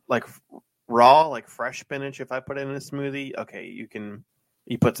raw fresh spinach. If I put it in a smoothie, okay,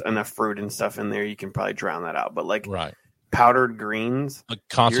 you put enough fruit and stuff in there, you can probably drown that out. But right. Powdered greens,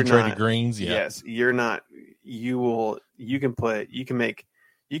 concentrated greens, yeah. Yes, you're not. You can put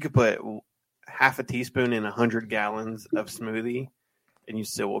half a teaspoon in 100 gallons of smoothie, and you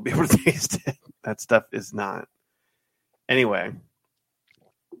still will be able to taste it. That stuff is not. Anyway,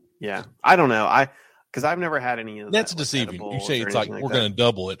 yeah, I don't know. Because I've never had any of that. That's deceiving. You say it's like we're going to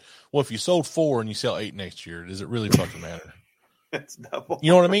double it. Well, if you sold 4 and you sell 8 next year, does it really fucking matter? It's double.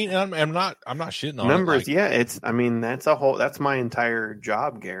 You know what I mean? And I'm not shitting on numbers. Like, yeah, that's my entire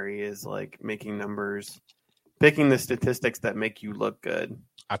job, Gary, is like making numbers, picking the statistics that make you look good.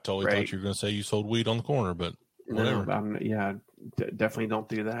 I totally thought you were going to say you sold weed on the corner, but whatever. No, definitely don't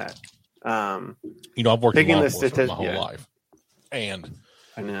do that. I've worked in law enforcement my whole life, and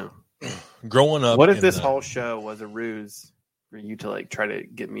I know. Growing up, what if this whole show was a ruse for you to like try to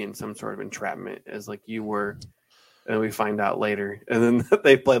get me in some sort of entrapment, as like you were? And we find out later. And then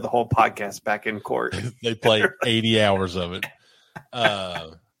they play the whole podcast back in court. They play 80 hours of it.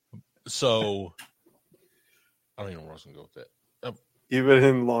 So I don't even know where I was going to go with that. You've been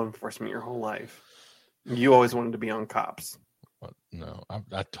in law enforcement your whole life. You always wanted to be on cops. No,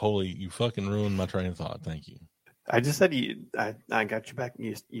 I totally, you fucking ruined my train of thought. Thank you. I just said I got you back.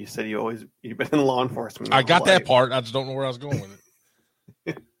 You said you've been in law enforcement. I got that part. I just don't know where I was going with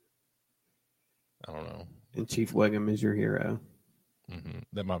it. I don't know. And Chief Wiggum is your hero. Mm-hmm.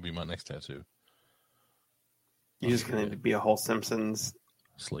 That might be my next tattoo. You're just going to be a whole Simpsons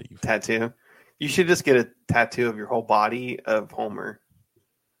sleeve tattoo. You should just get a tattoo of your whole body of Homer.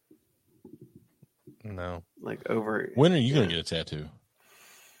 No. Like over. When are you going to get a tattoo?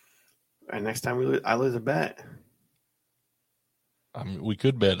 And next time I lose a bet. I mean, we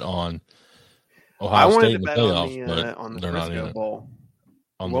could bet on Ohio State in the playoffs, but on the they're Frisco not in it. Bowl.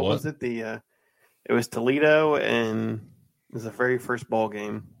 On what was it? It was Toledo, and it was the very first bowl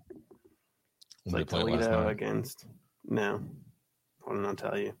game. It's like Toledo against. No, I'll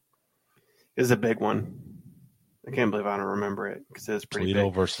tell you. It was a big one. I can't believe I don't remember it because it was pretty Toledo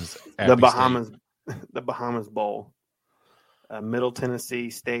big. Versus the Bahamas, State. The Bahamas Bowl. Middle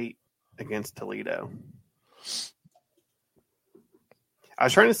Tennessee State against Toledo. I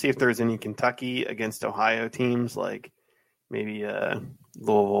was trying to see if there was any Kentucky against Ohio teams, like maybe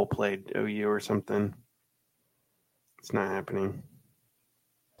Louisville played OU or something. It's not happening.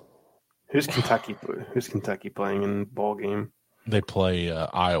 Who's Kentucky playing in the bowl game? They play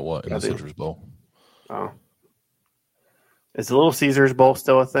Iowa in the Citrus Bowl. Oh. Is the Little Caesars Bowl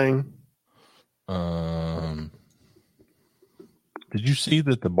still a thing? Did you see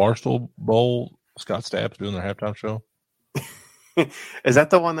that the Barstool Bowl, Scott Stapp's doing their halftime show? Is that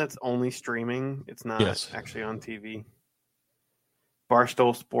the one that's only streaming? It's not actually on TV.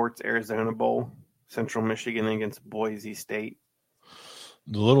 Barstool Sports Arizona Bowl, Central Michigan against Boise State.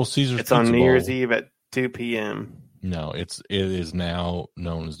 The Little Caesars. It's on New Year's Eve at 2 p.m. No, it is now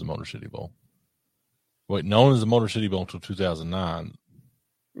known as the Motor City Bowl. Wait, known as the Motor City Bowl until 2009.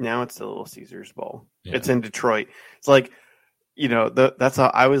 Now it's the Little Caesars Bowl. Yeah. It's in Detroit. It's like, that's how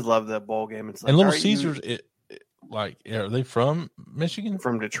I always love the bowl game. It's like, and Little Caesars, are they from Michigan?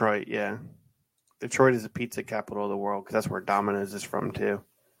 From Detroit, yeah. Detroit is the pizza capital of the world because that's where Domino's is from too.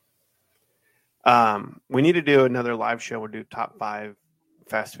 We need to do another live show. We'll do top 5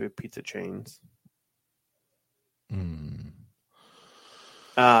 fast food pizza chains.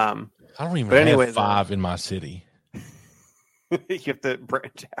 I don't even have 5 in my city. You have to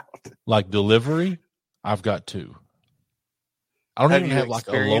branch out. Like delivery, I've got 2. I don't even have like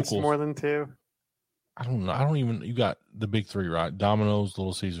a local. More than 2? I don't know. You got the big 3, right? Domino's,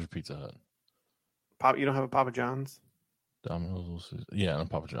 Little Caesars, Pizza Hut. You don't have a Papa John's? Domino's, Little Caesars. Yeah, and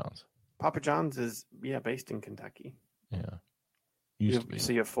Papa John's. Papa John's is, based in Kentucky. Yeah. Used to be.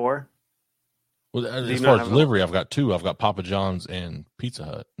 So you have 4? Well, as far as delivery, I've got 2. I've got Papa John's and Pizza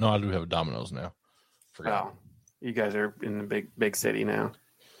Hut. No, I do have a Domino's now. Forgot. Oh, you guys are in the big city now.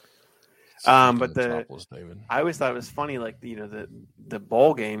 But I always thought it was funny, like, the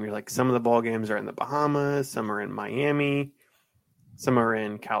bowl game, you're like, some of the bowl games are in the Bahamas, some are in Miami, some are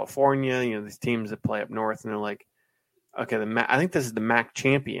in California, these teams that play up north, and they're like, okay, I think this is the MAC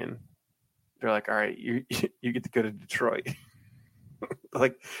champion. They're like, all right, you get to go to Detroit.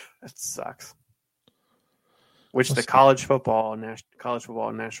 Like, that sucks. The college football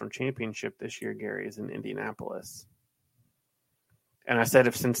national championship this year, Gary, is in Indianapolis. And I said,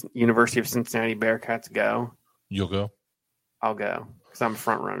 if University of Cincinnati Bearcats go, you'll go. I'll go because I'm a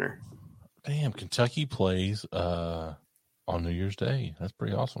front runner. Damn, Kentucky plays on New Year's Day. That's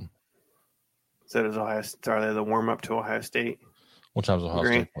pretty awesome. So does Ohio. Are they the warm up to Ohio State? What time's Ohio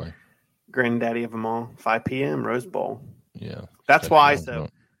State play? Granddaddy of them all, 5 p.m. Rose Bowl. Yeah, that's why. So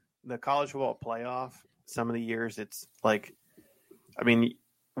the college football playoff. Some of the years, it's like, I mean,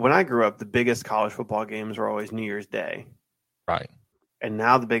 when I grew up, the biggest college football games were always New Year's Day, right? And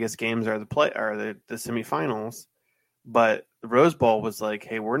now the biggest games are the semifinals. But the Rose Bowl was like,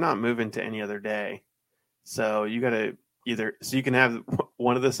 hey, we're not moving to any other day, so you got to you can have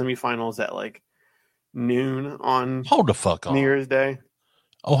one of the semifinals at like noon on hold the fuck on New Year's Day.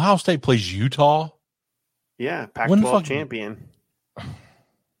 Ohio State plays Utah. Yeah, Pac-12 champion.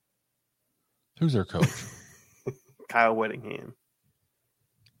 Who's their coach? Kyle Whittingham.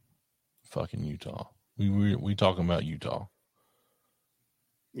 Fucking Utah. We talking about Utah.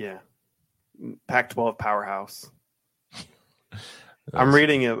 Yeah. Pac-12 powerhouse. I'm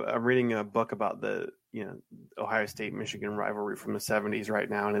reading a book about the Ohio State Michigan rivalry from the 70s right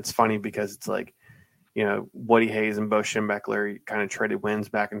now, and it's funny because it's like, Woody Hayes and Bo Schembechler kind of traded wins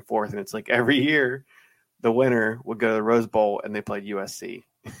back and forth, and it's like every year the winner would go to the Rose Bowl and they played USC.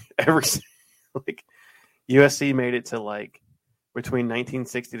 Like USC made it to like between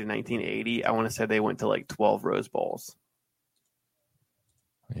 1960 to 1980. I want to say they went to like 12 Rose Bowls.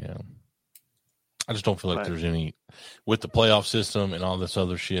 Yeah. I just don't feel like there's any with the playoff system and all this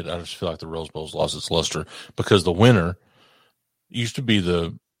other shit. I just feel like the Rose Bowl's lost its luster because the winner used to be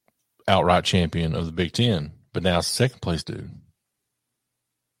the outright champion of the Big Ten, but now it's the second place dude.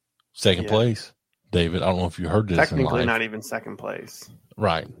 Second place, David. I don't know if you heard this. Technically, not even second place.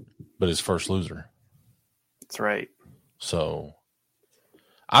 Right, but it's first loser. That's right. So,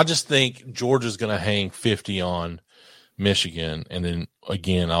 I just think Georgia's going to hang 50 on Michigan, and then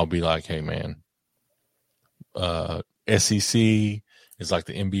again, I'll be like, "Hey, man, SEC is like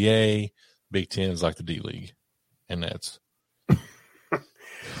the NBA, Big Ten is like the D League," and that's.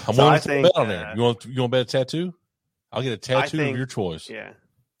 I'm willing to bet on there. You want to bet a tattoo? I'll get a tattoo of your choice. Yeah,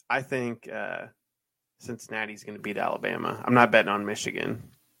 I think Cincinnati's going to beat Alabama. I'm not betting on Michigan.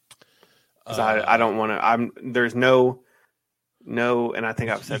 I don't want to. There's no, and I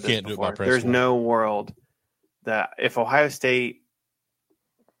think I've said this before. There's no world that if Ohio State,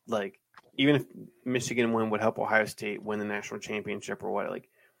 like, even if Michigan win would help Ohio State win the national championship or what, like,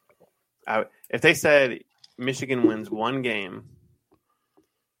 if they said Michigan wins one game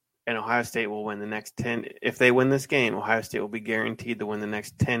and Ohio State will win the next 10, if they win this game, Ohio State will be guaranteed to win the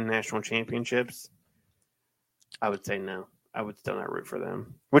next 10 national championships, I would say no. I would still not root for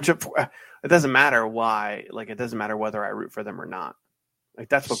them. Which, it doesn't matter why. Like, it doesn't matter whether I root for them or not. Like,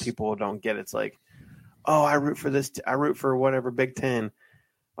 that's what people don't get. It's like, oh, I root for this. I root for whatever Big Ten.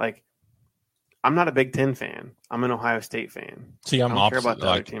 Like, I'm not a Big Ten fan. I'm an Ohio State fan. See, I'm opposite. Care about the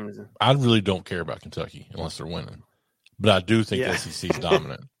other teams. I really don't care about Kentucky unless they're winning. But I do think the SEC is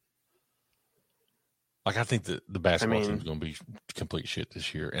dominant. Like, I think that the basketball team is going to be complete shit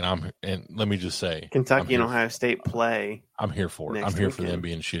this year. And let me just say, Kentucky and Ohio State play. I'm here for it. I'm here for them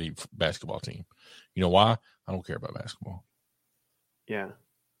being a shitty basketball team. You know why? I don't care about basketball. Yeah.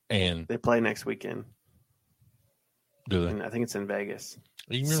 And they play next weekend. Do they? And I think it's in Vegas.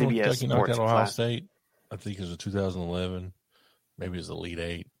 You remember when Kentucky knocked out Ohio State? I think it was 2011. Maybe it was the Elite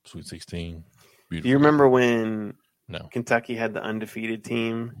Eight, Sweet 16. Beautiful. Do you remember when Kentucky had the undefeated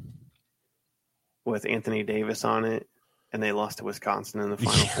team with Anthony Davis on it, and they lost to Wisconsin in the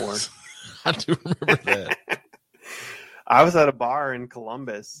Final Four? I do remember that. I was at a bar in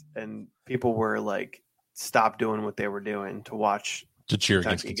Columbus, and people were like, stop doing what they were doing to watch to cheer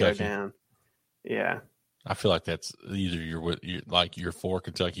against Kentucky. Go down. Yeah. I feel like that's either you're for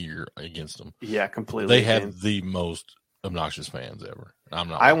Kentucky, or you're against them. Yeah, completely. They have the most obnoxious fans ever.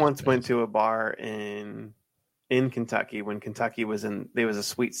 I once went to a bar in Kentucky when Kentucky was there was a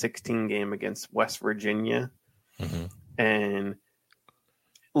Sweet 16 game against West Virginia. Mm-hmm. And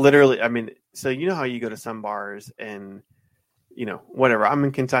literally, I mean, so you know how you go to some bars and, whatever. I'm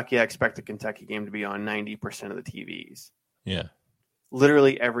in Kentucky. I expect the Kentucky game to be on 90% of the TVs. Yeah.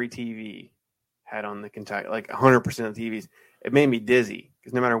 Literally every TV had on the Kentucky, like 100% of the TVs. It made me dizzy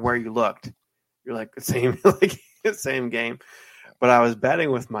because no matter where you looked, you're like the same game. But I was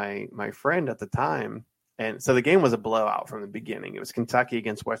betting with my friend at the time. And so the game was a blowout from the beginning. It was Kentucky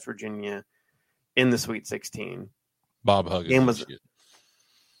against West Virginia in the Sweet 16. Bob Huggins.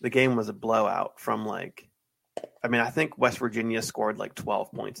 The game was a blowout from I think West Virginia scored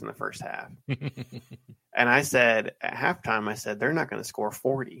 12 points in the first half. And I said at halftime, they're not going to score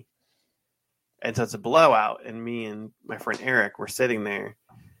 40. And so it's a blowout. And me and my friend Eric were sitting there.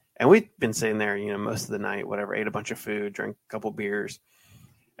 And we'd been sitting there, most of the night, whatever, ate a bunch of food, drank a couple beers.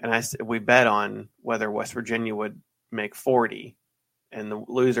 And we bet on whether West Virginia would make 40, and the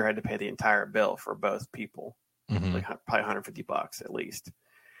loser had to pay the entire bill for both people, probably $150 at least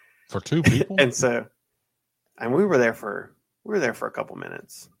for two people. And we were there for a couple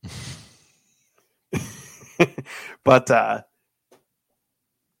minutes, but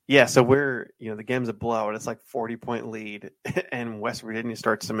yeah. So we're the game's a blowout. It's 40-point lead, and West Virginia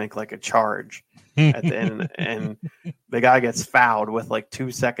starts to make a charge at the end, and the guy gets fouled with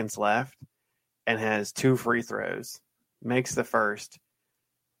 2 seconds left and has 2 free throws, makes the first,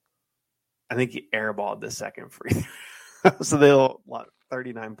 I think he airballed the second free throw. So they'll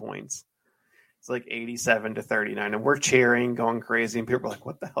 39 points. It's like 87-39, and we're cheering, going crazy, and people are like,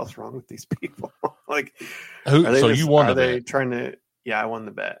 "What the hell's wrong with these people?" Like, you won the bet? Are they trying to? Yeah, I won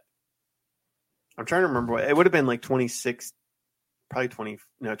the bet. I'm trying to remember what it would have been like 26, probably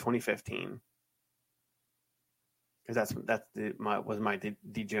 2015, because was my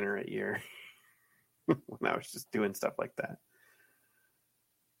degenerate year when I was just doing stuff like that.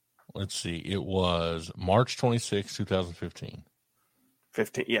 Let's see, it was March 26, 2015.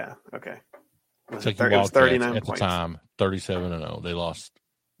 15, yeah, okay. It was 39 at points. The time, 37-0. They lost.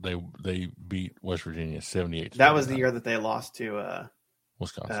 They beat West Virginia 78. That was the year that they lost to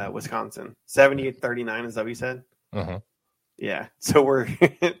Wisconsin. 78-39. Is that what you said? Uh-huh. Yeah. So we're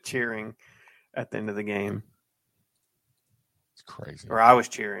cheering at the end of the game. It's crazy. Or I was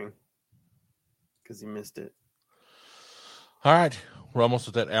cheering because he missed it. All right, we're almost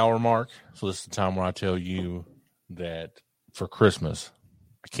at that hour mark. So this is the time where I tell you that for Christmas,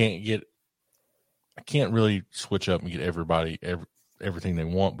 I can't really switch up and get everybody everything they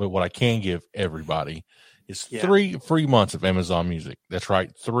want, but what I can give everybody is 3 free months of Amazon Music. That's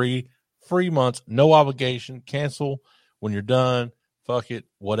right, 3 free months, no obligation. Cancel when you're done. Fuck it,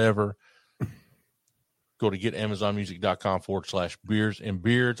 whatever. Go to getamazonmusic.com/beers and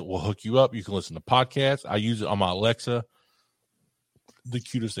beards. We'll hook you up. You can listen to podcasts. I use it on my Alexa. The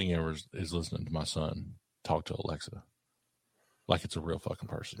cutest thing ever is listening to my son talk to Alexa like it's a real fucking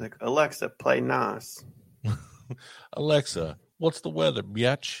person. Like, Alexa, play Nas. Alexa, what's the weather,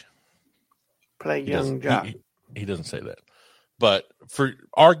 bitch? Play Young Jock. He doesn't say that. But for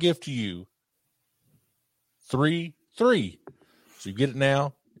our gift to you, 3. So you get it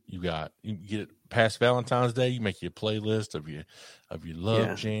now. You get it past Valentine's Day. You make you a playlist of your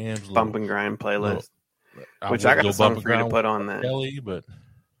love jams, bump and grind playlist. Which I got a song for you to put on that. Kelly, but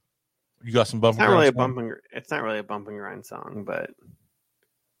you got some bump and grind. It's not really a bump and grind song, but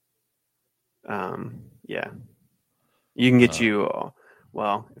yeah, you can get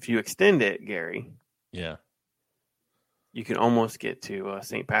if you extend it, Gary. Yeah, you can almost get to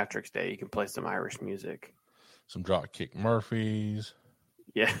St. Patrick's Day. You can play some Irish music, some Dropkick Murphys.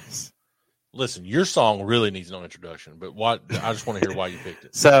 Yes. Listen, your song really needs no introduction, but I just want to hear why you picked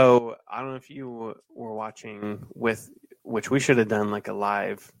it. So I don't know if you were watching which we should have done like a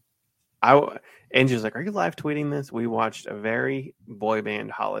live. Angie's like, "Are you live tweeting this?" We watched a very boy band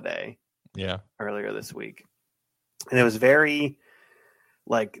holiday. Yeah. Earlier this week, and it was very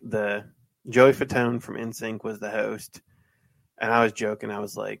like the Joey Fatone from NSYNC was the host, and I was joking. I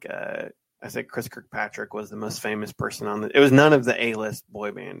was like, I said Chris Kirkpatrick was the most famous person on it was none of the A-list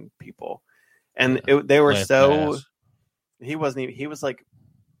boy band people. And they were he wasn't even, he was like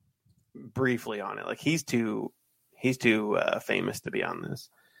briefly on it. Like he's too famous to be on this,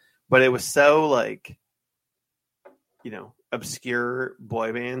 but it was so like, obscure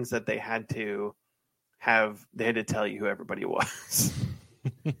boy bands that they had to tell you who everybody was.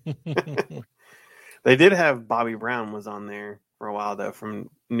 They did have Bobby Brown was on there for a while though, from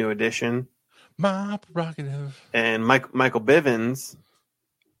New Edition. My prerogative. And Michael Bivins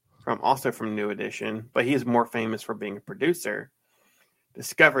from New Edition, but he's more famous for being a producer.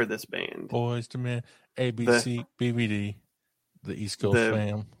 Discovered this band, Boys to Men, ABC, BBD, the East Coast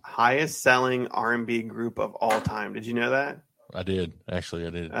fam, highest selling R&B group of all time. Did you know that? I did. Actually, I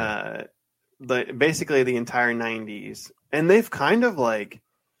did. Basically the entire 90s, and they've kind of like,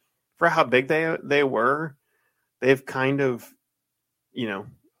 for how big they were, they've kind of,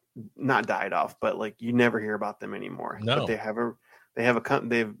 not died off, but like you never hear about them anymore. No. But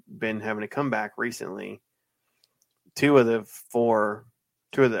they've been having a comeback recently. I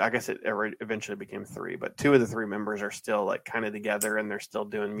guess it eventually became 3, but 2 of the 3 members are still like kind of together and they're still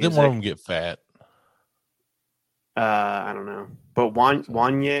doing music. Didn't one of them get fat? I don't know, but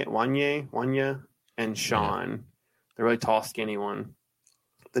Wanya and Sean, the really tall, skinny one,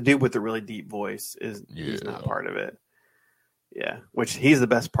 the dude with the really deep voice he's not part of it. Yeah, which he's the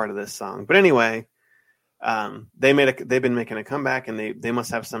best part of this song. But anyway, they've been making a comeback, and they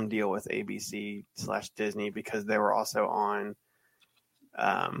must have some deal with ABC/Disney because they were also on.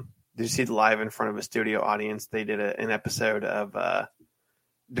 Did you see the live in front of a studio audience? They did an episode of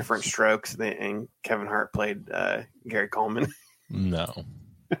Different Strokes, and Kevin Hart played Gary Coleman. No.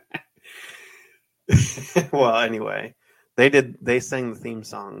 Well, anyway, they sang the theme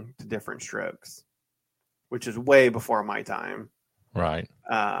song to Different Strokes, which is way before my time. Right.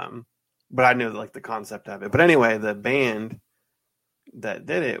 But I knew like the concept of it. But anyway, the band that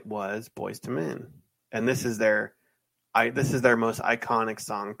did it was Boys to Men, and this is their most iconic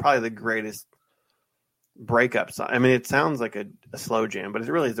song, probably the breakup song. I mean, it sounds like a slow jam, but it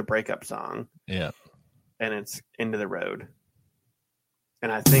really is a breakup song. Yeah. And it's Into the Road.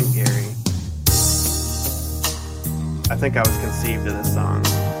 And I think, Gary, I was conceived of this song.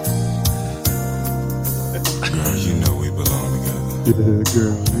 Girl, you know we belong together. Yeah,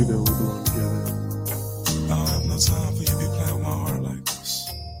 girl, you know we belong together. I don't have no time for you to be playing with my heart like this.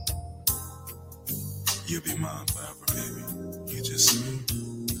 You'll be mine forever, baby. You just see.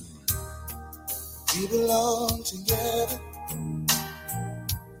 We belong together.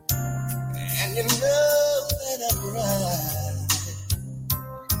 And you know that I'm right.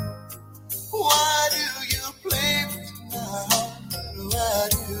 Why do you play with my heart? Why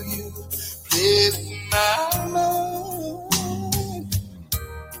do you play with my mind?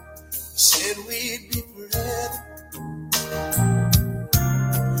 Said we'd be forever.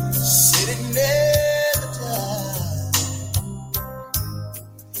 Said it never died.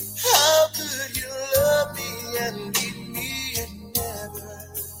 How could you love me and leave me and never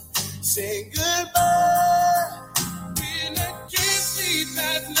say goodbye? When I can't sleep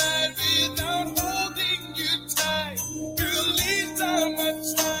at night without holding you tight, girl, each time I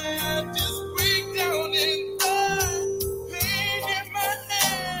try, I just break down and cry. Pain in my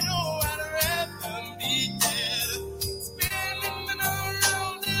head, oh, I'd rather be dead, spinning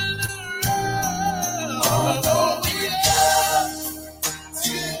around and around. Although we love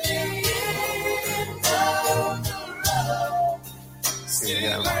to the end of the road,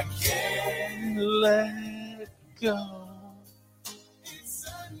 still I can't let go.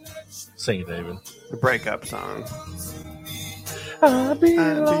 Sing it, David. The breakup song. I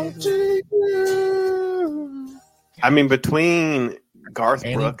belong to you. I mean, between Garth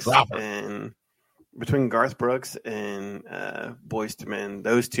Brooks and Boyz II Men,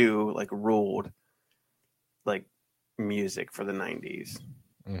 those two like ruled like music for the 90s.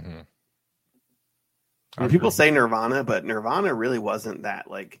 Mm-hmm. I mean, people say Nirvana, but Nirvana really wasn't that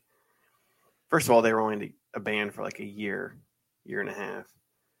like. First of all, they were only a band for like a year and a half.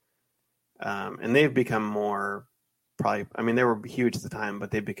 And they've become more probably, I mean, they were huge at the time,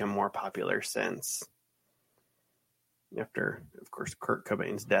 but they've become more popular since after, of course, Kurt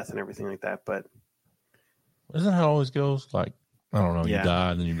Cobain's death and everything like that. But isn't that how it always goes? Like, I don't know, you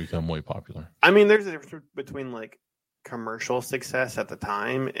die and then you become way popular. I mean, there's a difference between like commercial success at the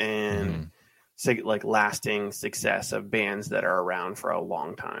time and like lasting success of bands that are around for a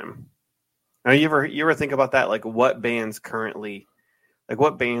long time. Now, you ever think about that? Like, what bands currently, like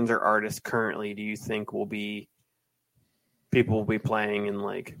what bands or artists currently do you think people will be playing in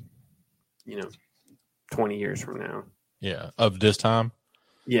like, 20 years from now? Yeah, of this time.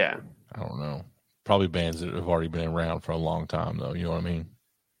 Yeah, I don't know. Probably bands that have already been around for a long time, though. You know what I mean?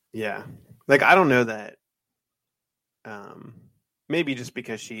 Yeah, like I don't know that. Maybe just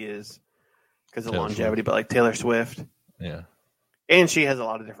because of longevity, but like Taylor Swift. Yeah. And she has a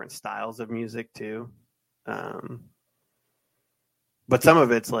lot of different styles of music too. But some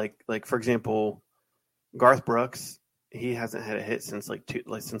of it's like for example, Garth Brooks, he hasn't had a hit since like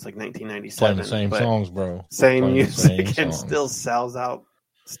 1997. Playing the same songs, bro. Same music and still sells out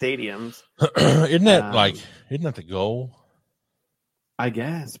stadiums. Isn't that the goal? I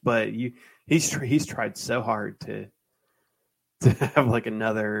guess, but he's tried so hard to have like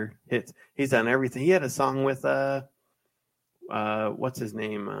another hit. He's done everything. He had a song with what's his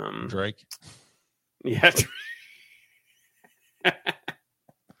name? Drake. Yeah.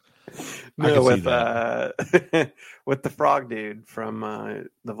 No, with with the frog dude from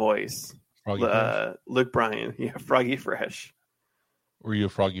The Voice, Luke Bryan. Yeah, Froggy Fresh. Were you a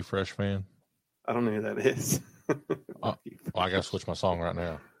Froggy Fresh fan? I don't know who that is. I gotta switch my song right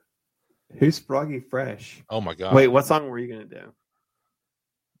now. Who's Froggy Fresh? Oh my god! Wait, what song were you gonna do?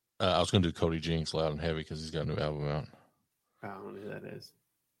 I was gonna do Cody Jinks, Loud and Heavy, because he's got a new album out. I don't know who that is.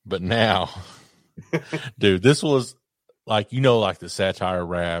 But now, dude, this was like the satire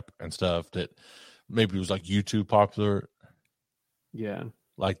rap and stuff that maybe was like YouTube popular. Yeah,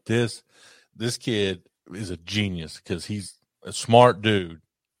 like this kid is a genius because he's a smart dude,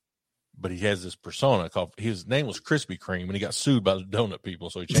 but he has this persona called, his name was Krispy Kreme, and he got sued by the donut people,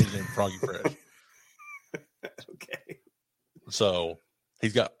 so he changed his name to Froggy Fresh. Okay. So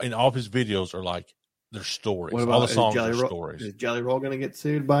he's got, and all of his videos are like, they're stories. All the songs are stories. Is Jelly Roll going to get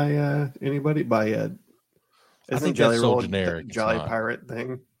sued by anybody? I think Jelly Roll so generic. Jolly Pirate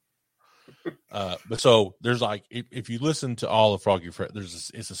thing. But so there's like, if you listen to all of Froggy Fresh,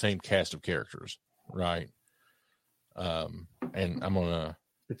 it's the same cast of characters, right? And I'm gonna.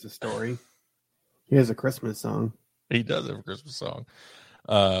 It's a story. He has a Christmas song. He does have a Christmas song.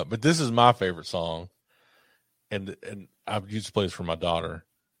 But this is my favorite song, and I used to play this for my daughter.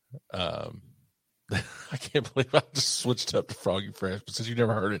 I can't believe I just switched up to Froggy Fresh, but since you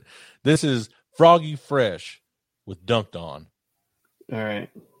never heard it, this is Froggy Fresh with Dunked On. All right.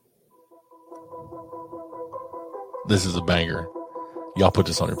 This is a banger. Y'all put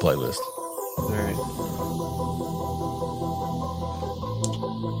this on your playlist. All right.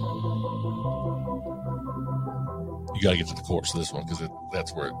 You got to get to the chorus of this one because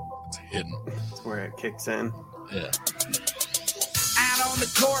that's where it's hidden. That's where it kicks in. Yeah. Out on the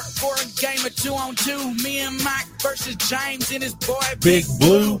court for a game of 2-on-2. Me and Mike versus James and his boy Big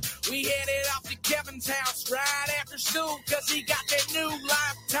Blue. We headed off to Kevin's house right after school because he got that new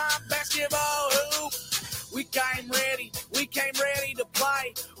Lifetime basketball hoop. We came ready to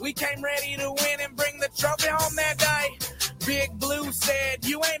play. We came ready to win and bring the trophy home that day. Big Blue said,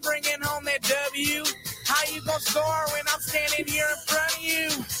 you ain't bringing home that W. How you gonna score when I'm standing here in front of you?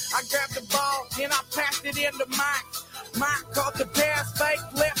 I grabbed the ball and I passed it into Mike. Mike caught the pass, fake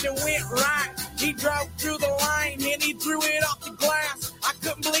left and went right. He drove through the lane and he threw it off the glass. I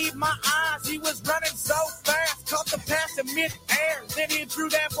couldn't believe my eyes, he was running so fast. Caught the pass in mid-air, then he threw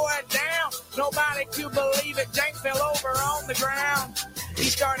that boy down. Nobody could believe it, James fell over on the ground. He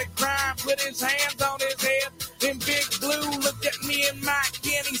started crying, put his hands on his head. Then Big Blue looked at me and Mike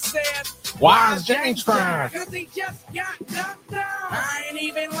and he said, why is James crying? Because he just got dunked down. I ain't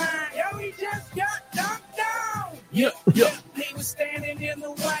even lying, yo, he just got dunked down. Yeah. He was standing in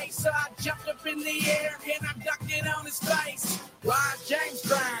the way, so I jumped up in the air and I ducked it on his face. Why is James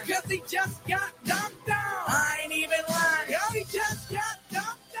crying? Because he just got dunked down. I ain't even lying, yo, he just got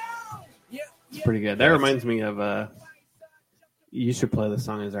dunked down. It's pretty good. That reminds me of you should play the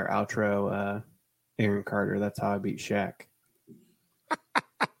song as our outro, Aaron Carter. That's how I beat Shaq.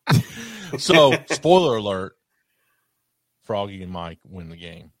 So, spoiler alert, Froggy and Mike win the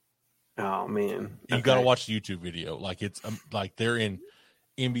game. Oh, man. You got to watch the YouTube video. Like, it's like they're in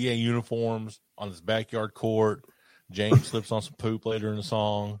NBA uniforms on this backyard court. James slips on some poop later in the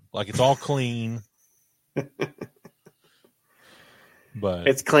song. Like, it's all clean. But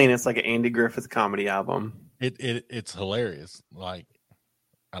it's clean. It's like an Andy Griffith comedy album. It's hilarious. Like,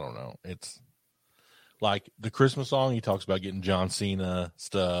 I don't know. It's like the Christmas song. He talks about getting John Cena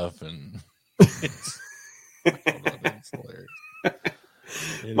stuff, and it's hilarious.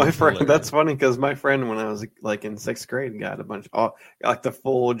 My friend, hilarious. That's funny because my friend, when I was like in 6th grade, got a bunch of like the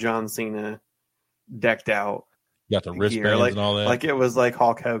full John Cena decked out. Got the wristbands like, and all that. Like it was like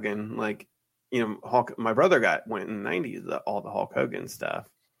Hulk Hogan. Like, you know, Hulk. My brother went in the 90s, all the Hulk Hogan stuff.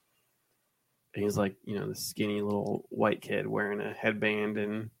 And he's like, you know, the skinny little white kid wearing a headband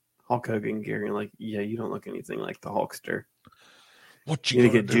and Hulk Hogan gear. And like, yeah, you don't look anything like the Hulkster. What you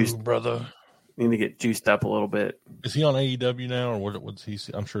need to get juiced, brother? You need to get juiced up a little bit. Is he on AEW now, or what's he?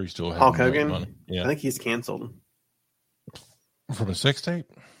 I'm sure he's still Hulk Hogan. Money. Yeah, I think he's canceled from a sex tape.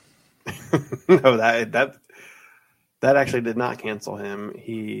 No, that actually did not cancel him.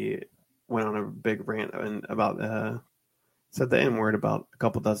 He went on a big rant about said the N word about a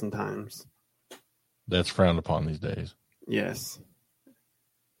couple dozen times. That's frowned upon these days. Yes.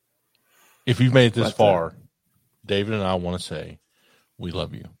 If you've made it this far, David and I want to say we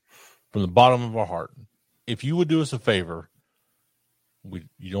love you from the bottom of our heart. If you would do us a favor,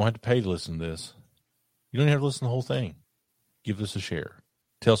 you don't have to pay to listen to this. You don't even have to listen to the whole thing. Give us a share.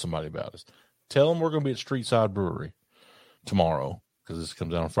 Tell somebody about us. Tell them we're going to be at Streetside Brewery tomorrow because this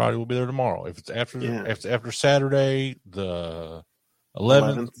comes out on Friday. We'll be there tomorrow. If it's after Saturday, the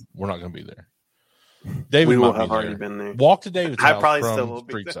 11th, we're not going to be there. David we will have already been there. Walk to David's house. I probably from still will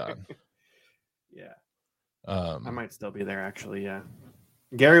be Streetside. Yeah. I might still be there, actually, yeah.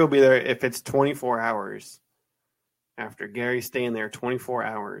 Gary will be there if it's 24 hours. After Gary's staying there 24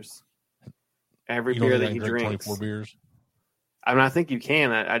 hours. Every beer that he drinks. 24 beers? I mean, I think you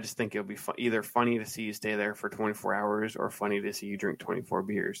can. I just think it'll be either funny to see you stay there for 24 hours or funny to see you drink 24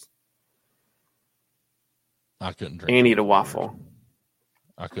 beers. I couldn't drink. And eat a waffle.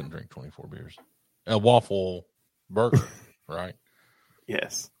 I couldn't drink 24 beers. A waffle burger, right?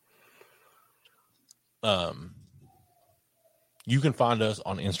 Yes. You can find us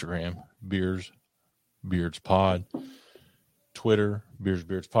on Instagram, Beards Pod, Twitter,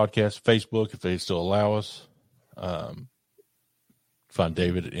 Beards Podcast, Facebook, if they still allow us. Find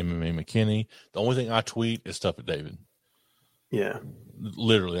David at MMA McKinney. The only thing I tweet is stuff at David. Yeah.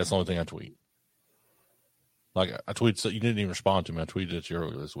 Literally, that's the only thing I tweet. Like, I tweeted, you didn't even respond to me. I tweeted at you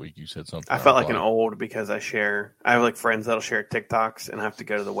earlier this week. You said something. I felt like an old because I have like friends that'll share TikToks and I have to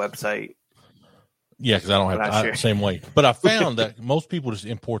go to the website. Yeah, because I don't have same way. But I found that most people just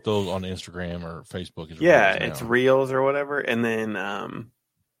import those on Instagram or Facebook. It's Reels or whatever. And then,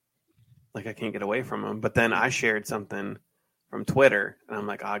 like, I can't get away from them. But then I shared something from Twitter, and I'm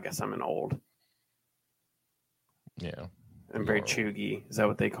like, I guess I'm an old. Yeah. And very chuggy. Is that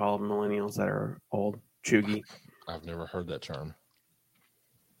what they call millennials that are old? Chuggy? I've never heard that term.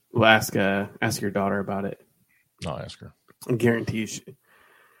 Well, ask your daughter about it. I'll ask her. I guarantee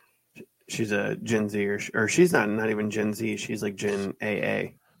she's a Gen Z, or she's not even Gen Z. She's like Gen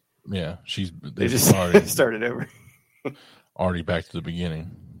AA. Yeah, they just already started over. Already back to the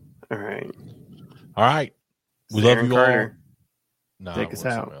beginning. All right. We love you Carter. All. No, take us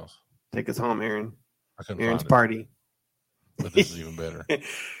out. Else. Take us home, Aaron. Aaron's party. But this is even better.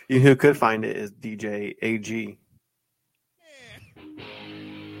 You who could find it is DJ AG.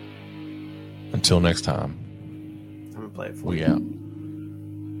 Until next time. I'm gonna play it for you. We out.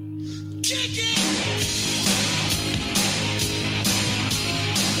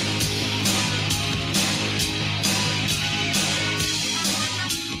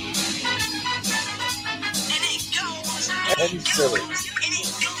 Heavy silly.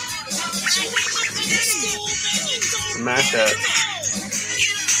 Mashup.